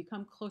 Have you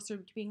come closer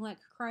to being like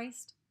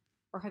Christ,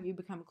 or have you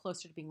become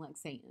closer to being like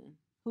Satan?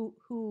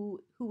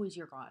 Who is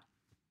your God?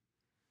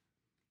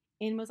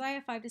 In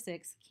Mosiah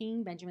 5-6,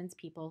 King Benjamin's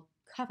people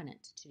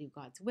covenant to do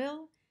God's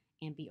will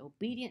and be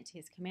obedient to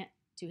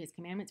his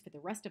commandments for the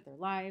rest of their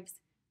lives,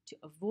 to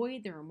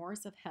avoid the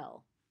remorse of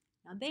hell.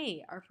 Now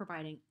they are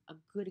providing a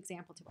good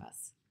example to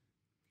us.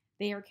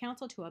 They are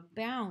counseled to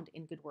abound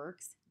in good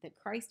works, that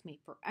Christ may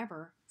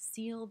forever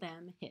seal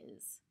them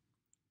his.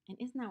 And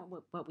isn't that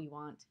what we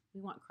want?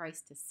 We want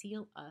Christ to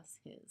seal us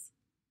his.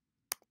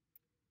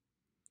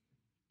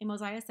 In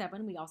Mosiah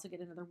 7, we also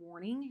get another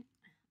warning.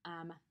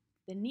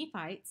 The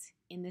Nephites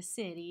in the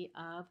city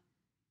of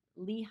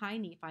Lehi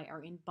Nephi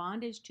are in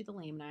bondage to the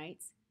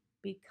Lamanites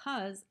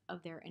because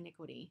of their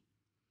iniquity.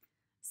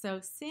 So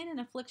sin and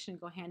affliction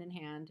go hand in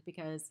hand,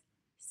 because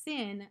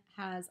sin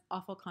has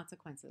awful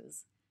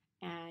consequences,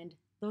 and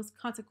those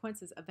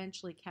consequences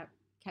eventually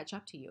catch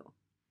up to you.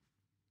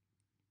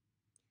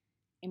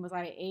 In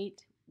Mosiah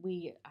 8,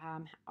 we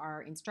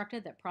are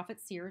instructed that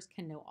prophets, seers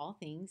can know all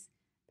things,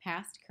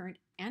 past, current,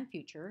 and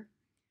future.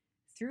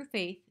 Through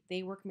faith,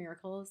 they work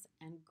miracles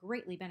and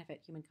greatly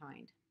benefit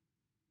humankind.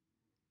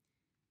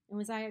 In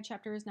Mosiah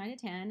chapters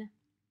 9-10,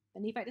 the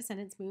Nephite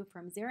descendants move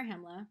from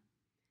Zarahemla,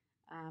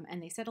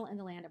 and they settle in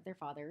the land of their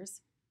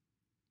fathers.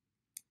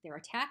 They're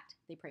attacked.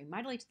 They pray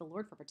mightily to the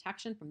Lord for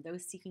protection from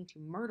those seeking to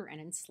murder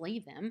and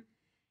enslave them,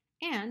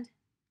 and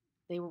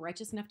they were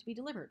righteous enough to be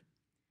delivered.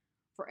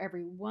 For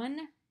every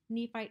one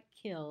Nephite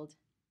killed,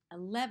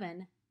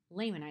 11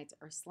 Lamanites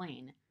are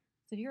slain.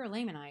 So if you're a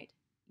Lamanite,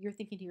 you're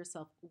thinking to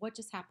yourself, what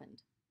just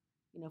happened?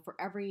 For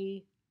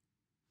every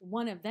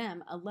one of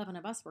them, 11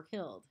 of us were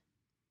killed.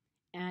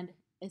 And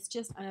it's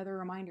just another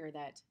reminder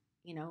that,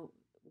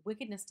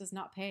 wickedness does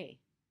not pay.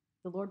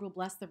 The Lord will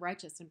bless the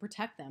righteous and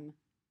protect them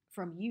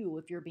from you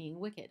if you're being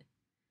wicked.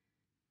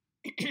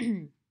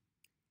 King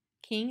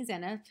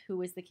Zeniff, who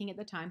was the king at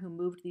the time who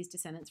moved these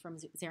descendants from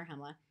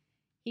Zarahemla,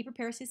 he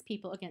prepares his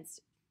people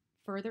against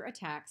further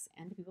attacks,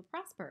 and the people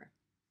prosper.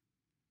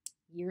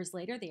 Years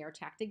later, they are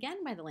attacked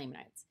again by the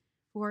Lamanites,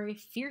 who are a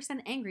fierce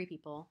and angry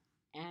people,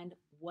 and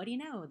what do you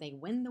know? They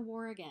win the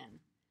war again.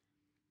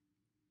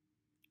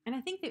 And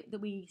I think that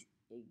we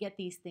get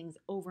these things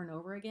over and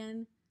over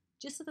again,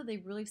 just so that they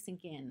really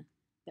sink in,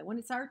 that when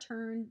it's our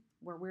turn,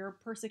 where we're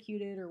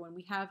persecuted, or when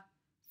we have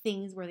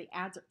things where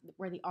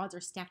the odds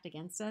are stacked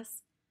against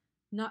us,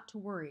 not to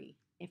worry.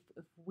 If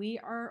we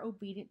are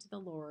obedient to the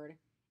Lord,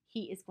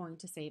 he is going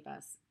to save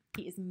us.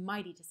 He is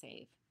mighty to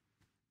save.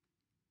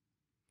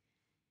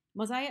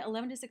 Mosiah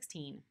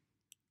 11-16.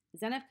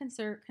 Zeniff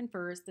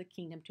confers the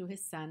kingdom to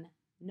his son,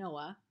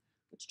 Noah,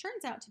 which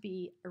turns out to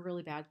be a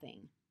really bad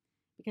thing,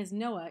 because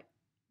Noah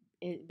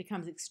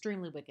becomes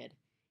extremely wicked.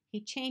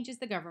 He changes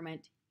the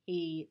government.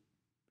 He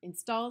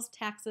installs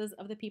taxes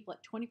of the people at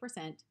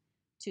 20%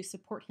 to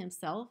support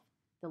himself,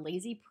 the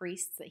lazy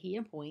priests that he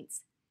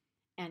appoints,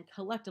 and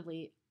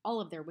collectively all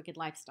of their wicked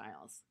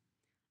lifestyles.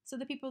 So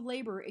the people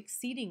labor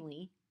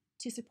exceedingly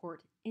to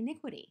support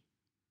iniquity.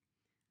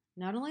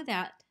 Not only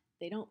that,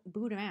 they don't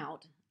boot him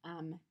out.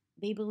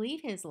 They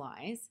believe his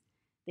lies,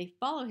 they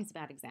follow his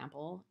bad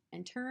example,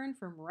 and turn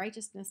from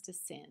righteousness to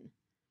sin.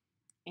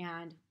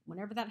 And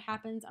whenever that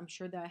happens, I'm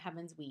sure the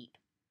heavens weep,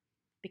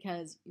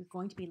 because you're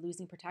going to be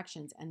losing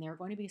protections, and there are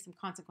going to be some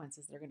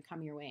consequences that are going to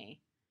come your way.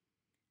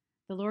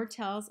 The Lord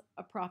tells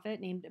a prophet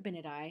named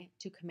Abinadi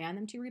to command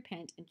them to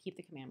repent and keep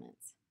the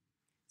commandments.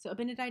 So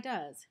Abinadi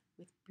does,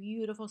 with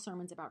beautiful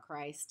sermons about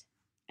Christ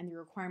and the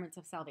requirements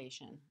of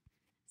salvation.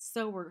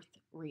 So worth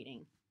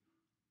reading.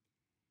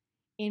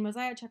 In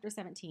Mosiah chapter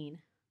 17,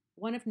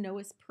 one of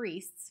Noah's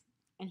priests,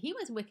 and he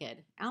was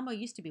wicked. Alma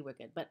used to be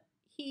wicked, but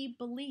he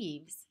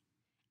believes,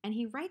 and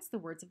he writes the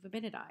words of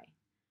Abinadi.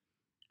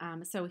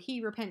 So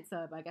he repents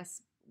of, I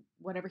guess,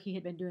 whatever he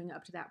had been doing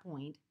up to that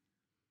point.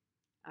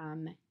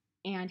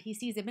 And he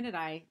sees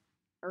Abinadi,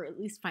 or at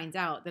least finds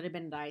out that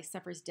Abinadi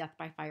suffers death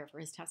by fire for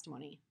his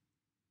testimony.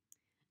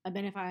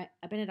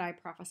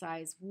 Abinadi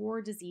prophesies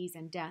war, disease,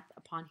 and death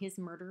upon his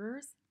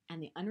murderers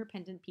and the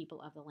unrepentant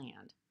people of the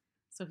land.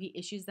 So he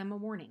issues them a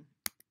warning.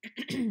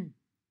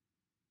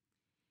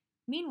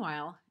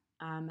 Meanwhile,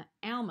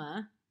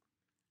 Alma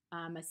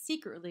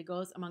secretly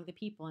goes among the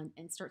people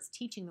and starts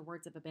teaching the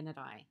words of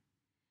Abinadi.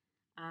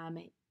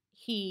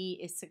 He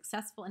is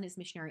successful in his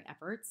missionary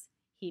efforts.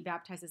 He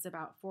baptizes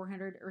about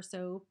 400 or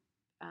so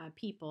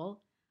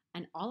people,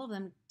 and all of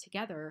them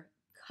together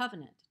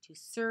covenant to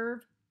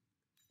serve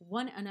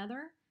one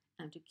another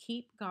and to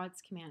keep God's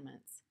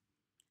commandments.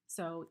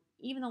 So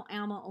even though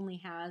Alma only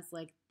has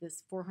like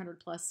this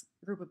 400 plus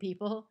group of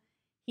people,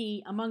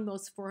 among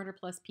those 400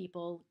 plus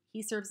people,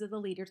 he serves as the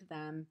leader to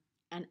them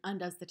and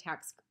undoes the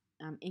tax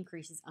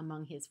increases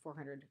among his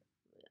 400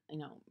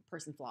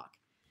 person flock.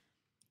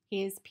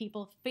 His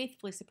people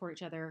faithfully support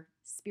each other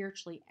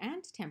spiritually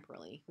and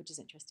temporally, which is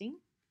interesting.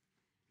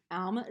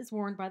 Alma is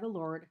warned by the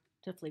Lord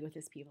to flee with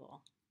his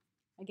people.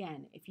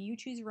 Again, if you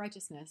choose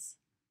righteousness,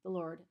 the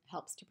Lord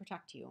helps to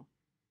protect you.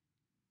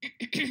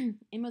 In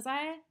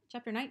Mosiah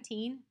chapter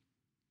 19,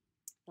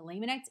 the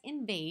Lamanites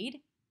invade,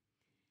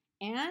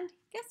 and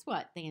guess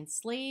what? They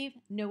enslave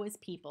Noah's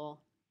people,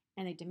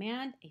 and they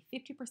demand a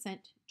 50%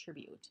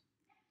 tribute.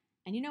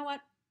 And you know what?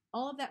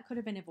 All of that could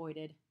have been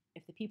avoided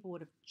if the people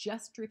would have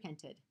just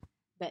repented,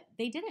 but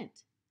they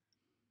didn't.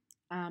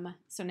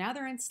 So now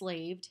they're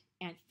enslaved,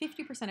 and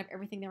 50% of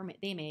everything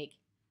they make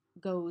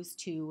goes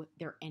to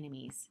their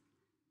enemies.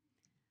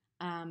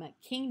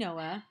 King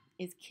Noah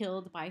is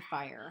killed by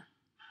fire,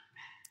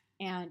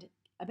 and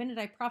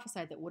Abinadi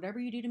prophesied that whatever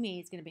you do to me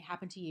is going to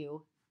happen to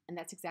you, and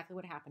that's exactly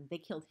what happened. They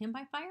killed him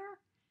by fire,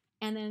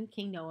 and then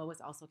King Noah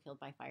was also killed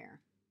by fire.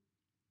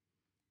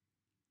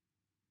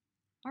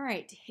 All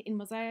right, in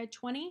Mosiah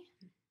 20,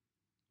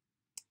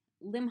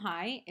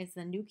 Limhi is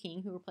the new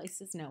king who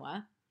replaces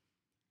Noah.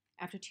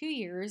 After 2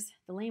 years,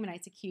 the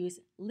Lamanites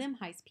accuse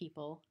Limhi's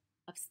people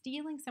of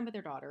stealing some of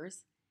their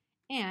daughters,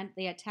 and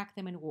they attack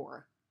them in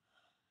war.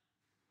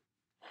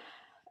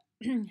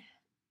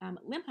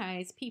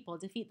 Limhi's people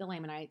defeat the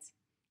Lamanites,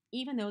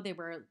 even though they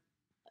were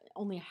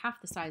only half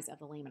the size of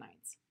the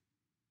Lamanites.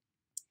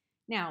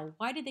 Now,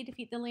 why did they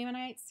defeat the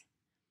Lamanites?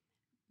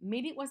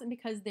 Maybe it wasn't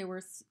because they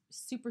were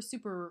super,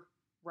 super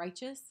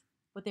righteous,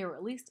 but they were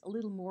at least a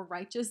little more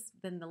righteous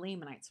than the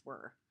Lamanites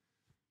were.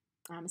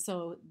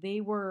 So they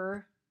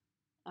were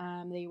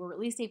at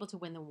least able to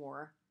win the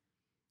war.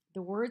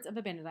 The words of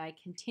Abinadi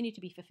continue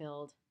to be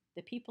fulfilled.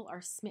 The people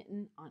are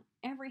smitten on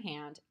every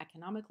hand,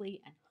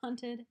 economically, and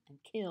hunted and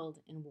killed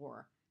in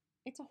war.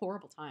 It's a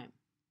horrible time.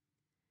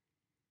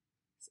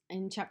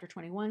 In chapter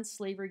 21,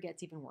 slavery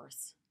gets even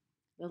worse.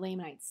 The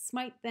Lamanites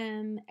smite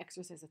them,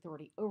 exercise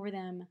authority over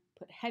them,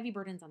 put heavy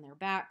burdens on their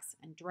backs,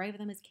 and drive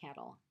them as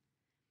cattle.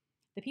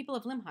 The people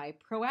of Limhi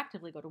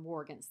proactively go to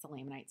war against the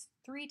Lamanites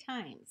 3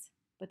 times,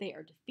 but they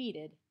are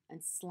defeated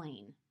and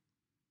slain.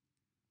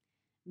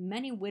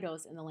 Many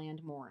widows in the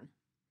land mourn.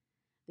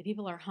 The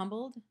people are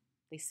humbled,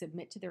 they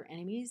submit to their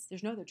enemies,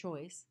 there's no other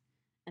choice,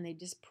 and they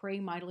just pray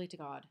mightily to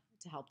God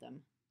to help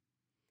them.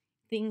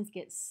 Things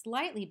get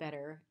slightly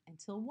better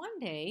until one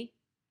day,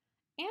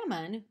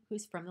 Ammon,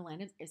 who's from the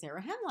land of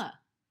Zarahemla,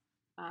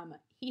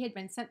 he had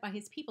been sent by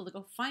his people to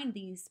go find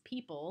these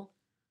people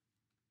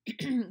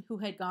who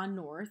had gone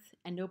north,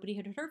 and nobody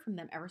had heard from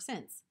them ever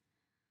since.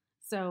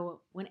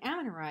 So when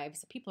Ammon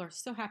arrives, people are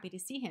so happy to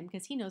see him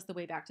because he knows the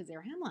way back to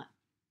Zarahemla.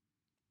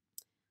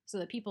 So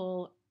the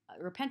people,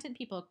 repentant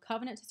people,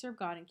 covenant to serve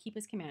God and keep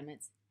his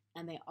commandments,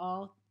 and they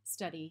all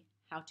study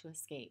how to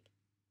escape.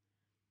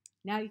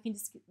 Now you can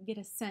just get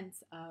a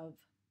sense of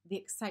the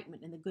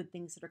excitement and the good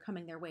things that are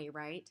coming their way,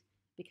 right?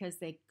 Because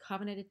they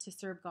covenanted to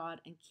serve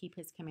God and keep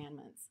his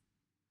commandments.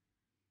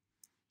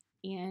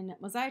 In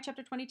Mosiah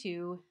chapter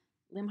 22,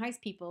 Limhi's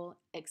people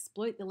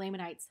exploit the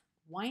Lamanites'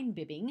 wine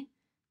bibbing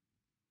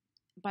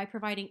by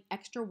providing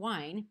extra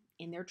wine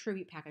in their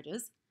tribute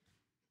packages,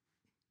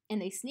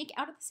 and they sneak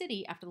out of the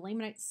city after the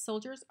Lamanite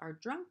soldiers are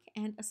drunk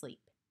and asleep.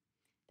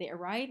 They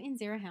arrive in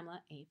Zarahemla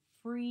a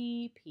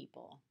free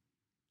people.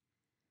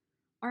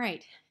 All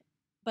right,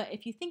 but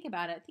if you think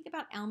about it, think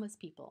about Alma's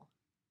people.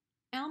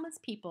 Alma's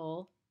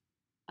people,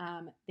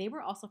 they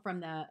were also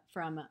from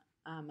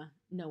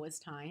Noah's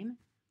time,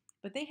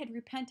 but they had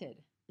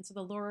repented, and so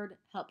the Lord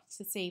helped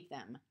to save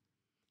them.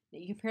 Now,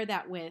 you compare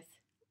that with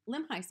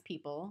Limhi's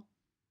people,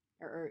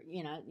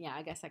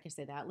 I guess I could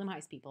say that,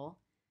 Limhi's people,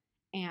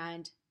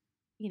 and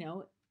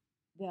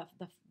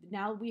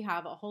now we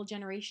have a whole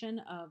generation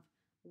of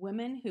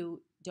Women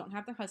who don't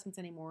have their husbands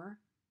anymore,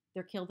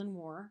 they're killed in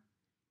war,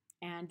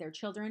 and their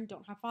children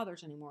don't have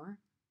fathers anymore,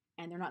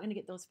 and they're not going to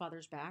get those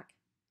fathers back.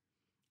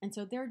 And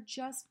so they're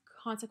just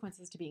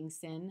consequences to being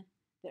sin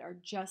that are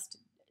just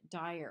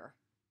dire.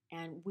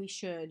 And we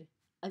should,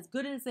 as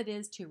good as it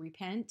is to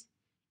repent,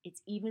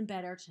 it's even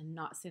better to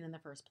not sin in the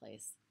first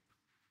place.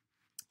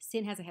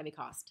 Sin has a heavy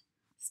cost.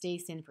 Stay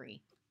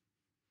sin-free.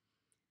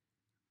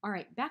 All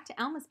right, back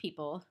to Alma's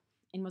people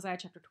in Mosiah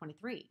chapter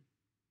 23.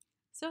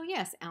 So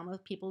yes,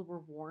 Alma's people were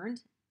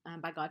warned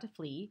by God to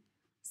flee.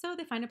 So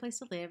they find a place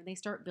to live and they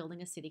start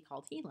building a city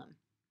called Helam.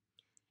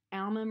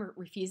 Alma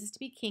refuses to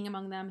be king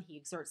among them. He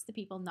exhorts the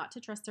people not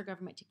to trust their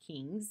government to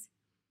kings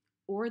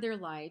or their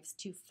lives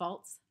to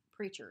false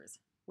preachers,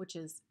 which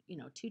is,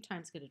 2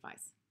 times good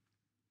advice.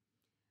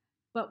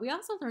 But we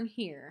also learn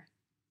here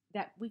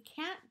that we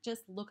can't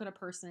just look at a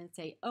person and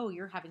say, oh,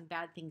 you're having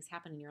bad things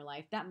happen in your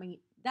life. That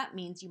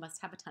means you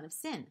must have a ton of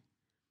sin.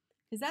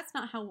 Because that's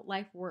not how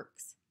life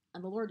works.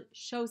 And the Lord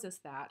shows us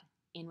that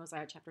in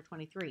Mosiah chapter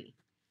 23.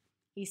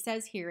 He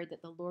says here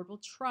that the Lord will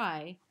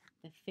try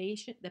the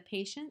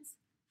patience,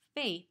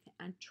 faith,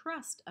 and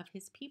trust of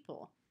his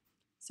people.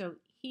 So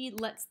he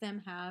lets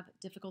them have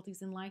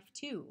difficulties in life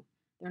too.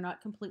 They're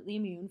not completely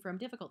immune from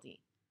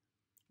difficulty.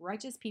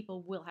 Righteous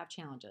people will have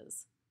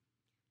challenges.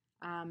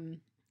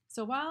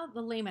 So while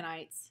the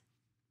Lamanites,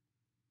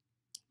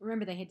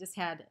 remember they had just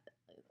had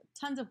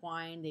tons of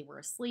wine, they were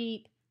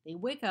asleep, they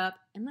wake up,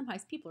 and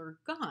Limhi's people are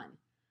gone.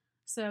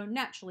 So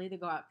naturally they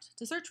go out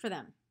to search for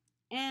them,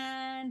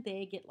 and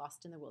they get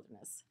lost in the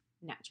wilderness,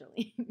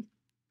 naturally.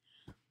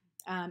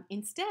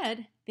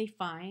 Instead, they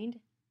find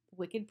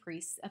wicked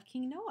priests of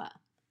King Noah.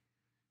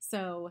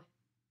 So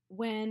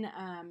when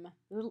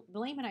the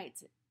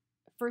Lamanites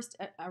first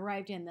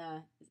arrived in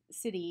the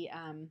city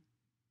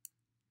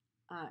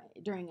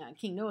during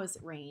King Noah's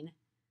reign,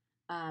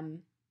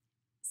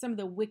 some of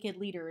the wicked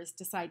leaders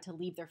decide to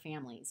leave their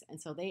families,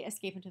 and so they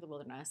escape into the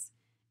wilderness.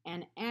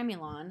 And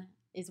Amulon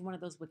is one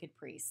of those wicked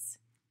priests.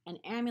 And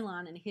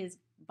Amulon and his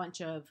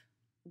bunch of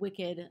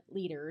wicked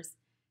leaders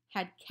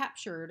had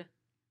captured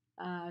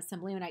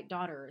some Lamanite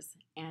daughters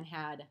and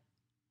had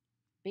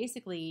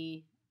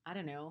basically,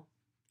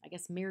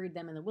 married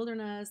them in the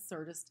wilderness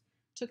or just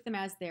took them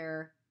as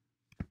their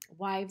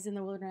wives in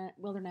the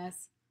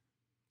wilderness.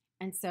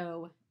 And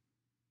so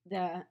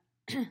the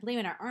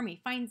Lamanite army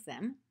finds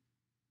them,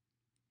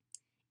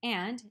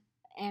 and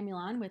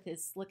Amulon, with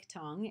his slick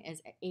tongue,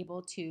 is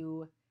able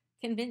to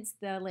convince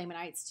the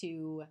Lamanites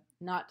to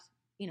not,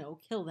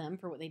 kill them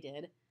for what they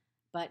did,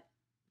 but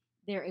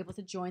they're able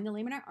to join the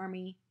Lamanite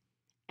army,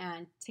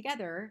 and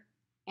together,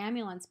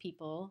 Amulon's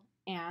people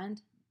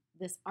and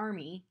this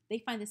army, they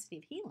find the city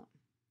of Helam.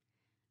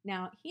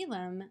 Now,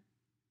 Helam,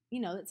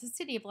 it's a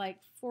city of like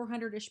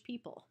 400-ish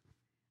people,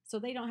 so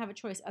they don't have a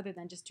choice other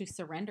than just to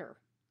surrender.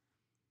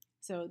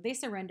 So they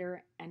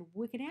surrender, and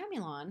wicked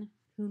Amulon,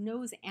 who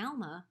knows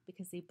Alma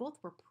because they both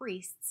were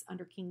priests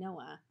under King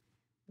Noah,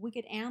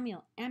 wicked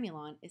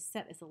Amulon is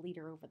set as a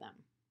leader over them.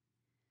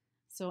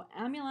 So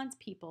Amulon's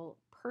people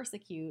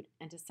persecute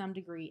and to some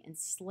degree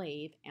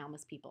enslave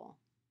Alma's people.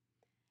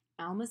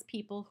 Alma's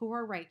people who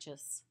are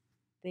righteous,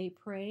 they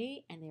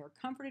pray and they are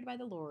comforted by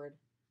the Lord,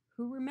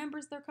 who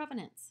remembers their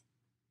covenants.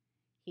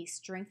 He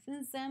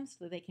strengthens them so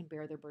that they can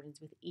bear their burdens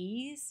with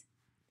ease.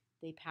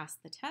 They pass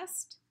the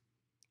test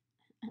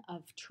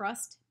of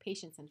trust,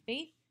 patience, and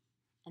faith,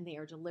 and they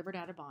are delivered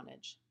out of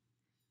bondage.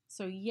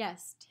 So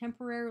yes,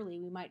 temporarily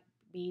we might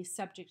be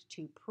subject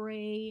to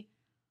prey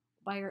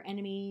by our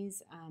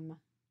enemies,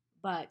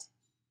 but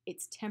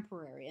it's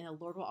temporary, and the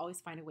Lord will always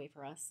find a way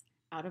for us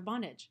out of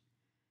bondage.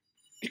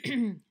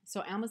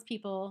 So Alma's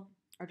people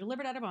are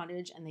delivered out of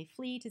bondage, and they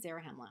flee to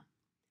Zarahemla.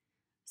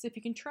 So if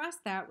you contrast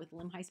that with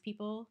Limhi's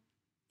people,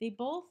 they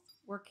both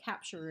were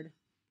captured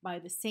by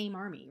the same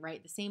army,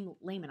 right? The same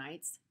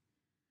Lamanites.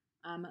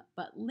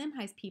 But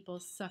Limhi's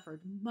people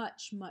suffered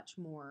much, much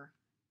more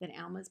than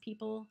Alma's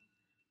people.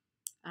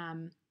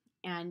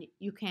 And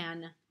you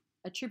can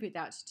attribute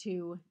that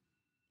to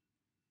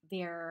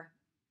their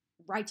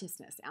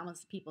righteousness,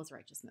 Alma's people's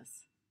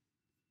righteousness.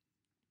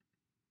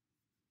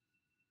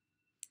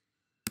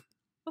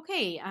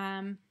 Okay,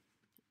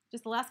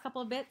 just the last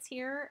couple of bits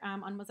here.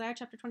 On Mosiah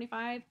chapter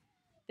 25,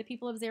 the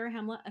people of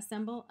Zarahemla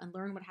assemble and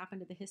learn what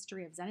happened to the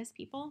history of Zenos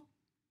people.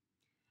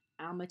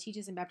 Alma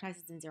teaches and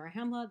baptizes in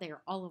Zarahemla. They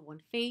are all of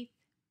one faith,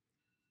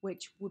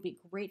 which would be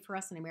great for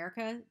us in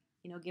America,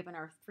 given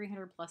our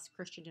 300 plus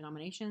Christian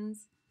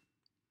denominations.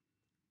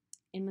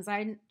 In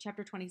Mosiah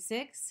chapter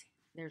 26,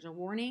 there's a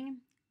warning.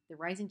 The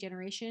rising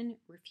generation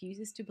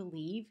refuses to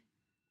believe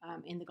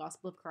in the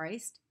gospel of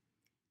Christ.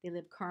 They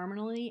live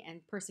carnally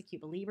and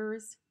persecute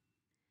believers.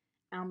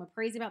 Alma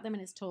prays about them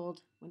and is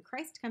told, when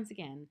Christ comes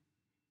again,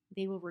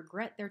 they will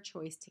regret their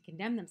choice to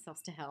condemn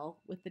themselves to hell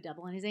with the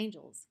devil and his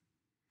angels.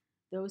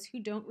 Those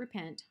who don't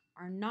repent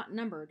are not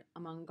numbered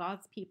among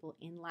God's people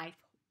in life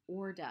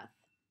or death.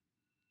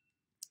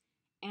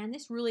 And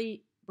this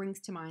really brings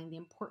to mind the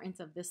importance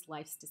of this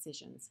life's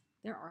decisions.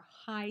 There are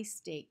high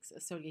stakes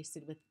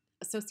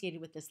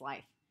associated with this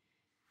life.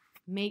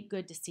 make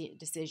good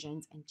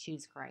decisions and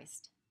choose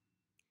Christ.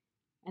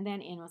 And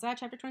then in Mosiah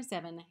chapter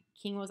 27,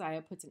 King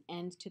Mosiah puts an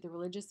end to the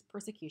religious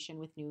persecution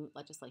with new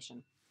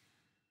legislation.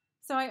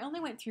 So I only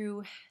went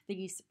through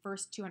these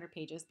first 200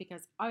 pages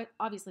because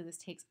obviously this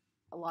takes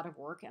a lot of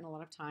work and a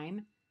lot of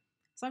time.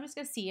 So I'm just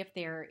going to see if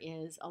there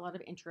is a lot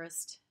of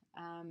interest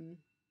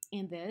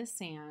in this,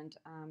 and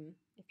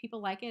if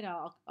people like it,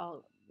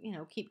 I'll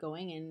keep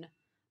going and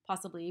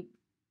possibly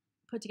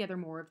put together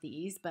more of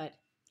these. But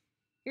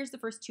here's the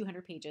first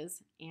 200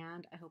 pages,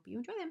 and I hope you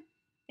enjoy them.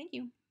 Thank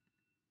you.